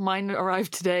everywhere. Mine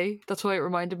arrived today. That's why it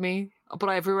reminded me. But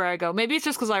everywhere I go, maybe it's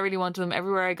just because I really wanted them.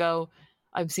 Everywhere I go,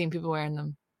 I've seen people wearing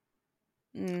them.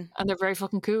 And they're very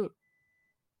fucking cool.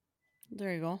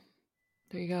 There you go.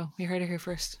 There you go. You heard it here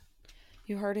first.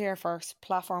 You heard it here first.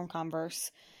 Platform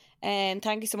Converse. And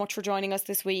thank you so much for joining us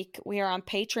this week. We are on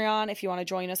Patreon if you want to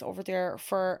join us over there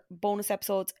for bonus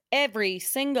episodes every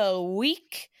single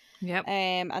week. Yep.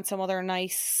 And some other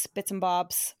nice bits and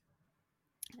bobs.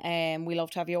 We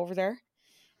love to have you over there.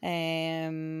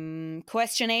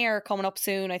 Questionnaire coming up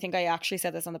soon. I think I actually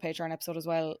said this on the Patreon episode as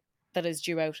well. That is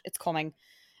due out. It's coming.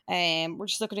 We're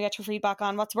just looking to get your feedback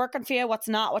on what's working for you, what's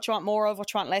not, what you want more of,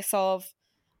 what you want less of.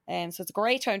 So it's a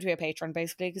great time to be a patron,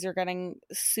 basically, because you're getting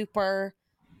super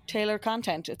tailored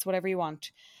content. It's whatever you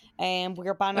want.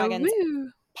 We're Bandwagons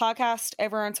podcast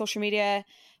everywhere on social media.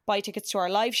 Buy tickets to our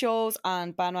live shows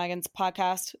on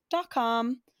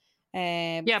bandwagonspodcast.com.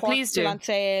 Please do. Still on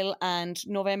sale, and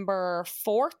November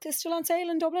 4th is still on sale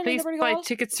in Dublin. Please buy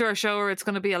tickets to our show, or it's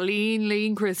going to be a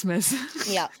lean Christmas.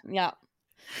 Yeah.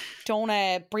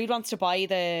 Don't Breed wants to buy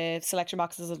the selection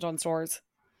boxes in Dunnes Stores.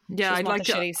 Yeah, I'd like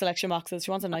the shitty selection boxes.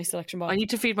 She wants a nice selection box. I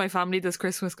need to feed my family this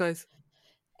Christmas, guys.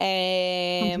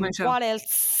 What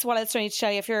else? What else do I need to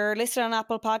tell you? If you're listening on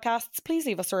Apple Podcasts, please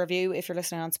leave us a review. If you're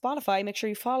listening on Spotify, make sure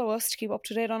you follow us to keep up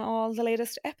to date on all the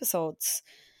latest episodes.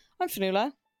 I'm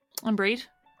Fionnuala. I'm Breed.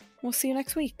 We'll see you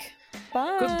next week.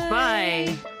 Bye.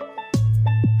 Goodbye.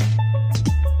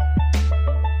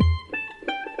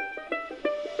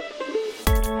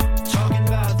 Talking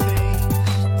about things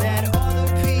that other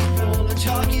people are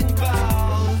talking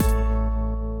about.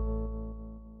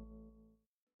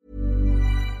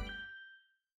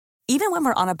 Even when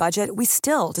we're on a budget, we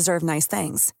still deserve nice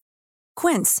things.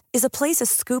 Quince is a place to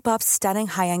scoop up stunning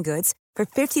high-end goods for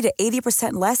 50 to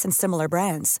 80% less than similar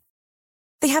brands.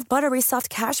 They have buttery soft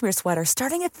cashmere sweaters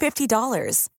starting at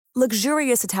 $50,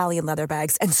 luxurious Italian leather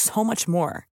bags, and so much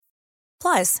more.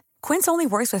 Plus, Quince only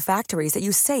works with factories that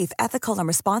use safe, ethical, and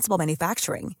responsible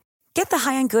manufacturing. Get the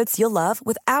high-end goods you'll love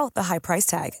without the high price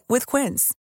tag with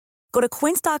Quince. Go to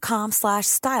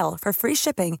quince.com/style for free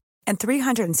shipping and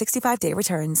 365-day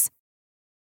returns.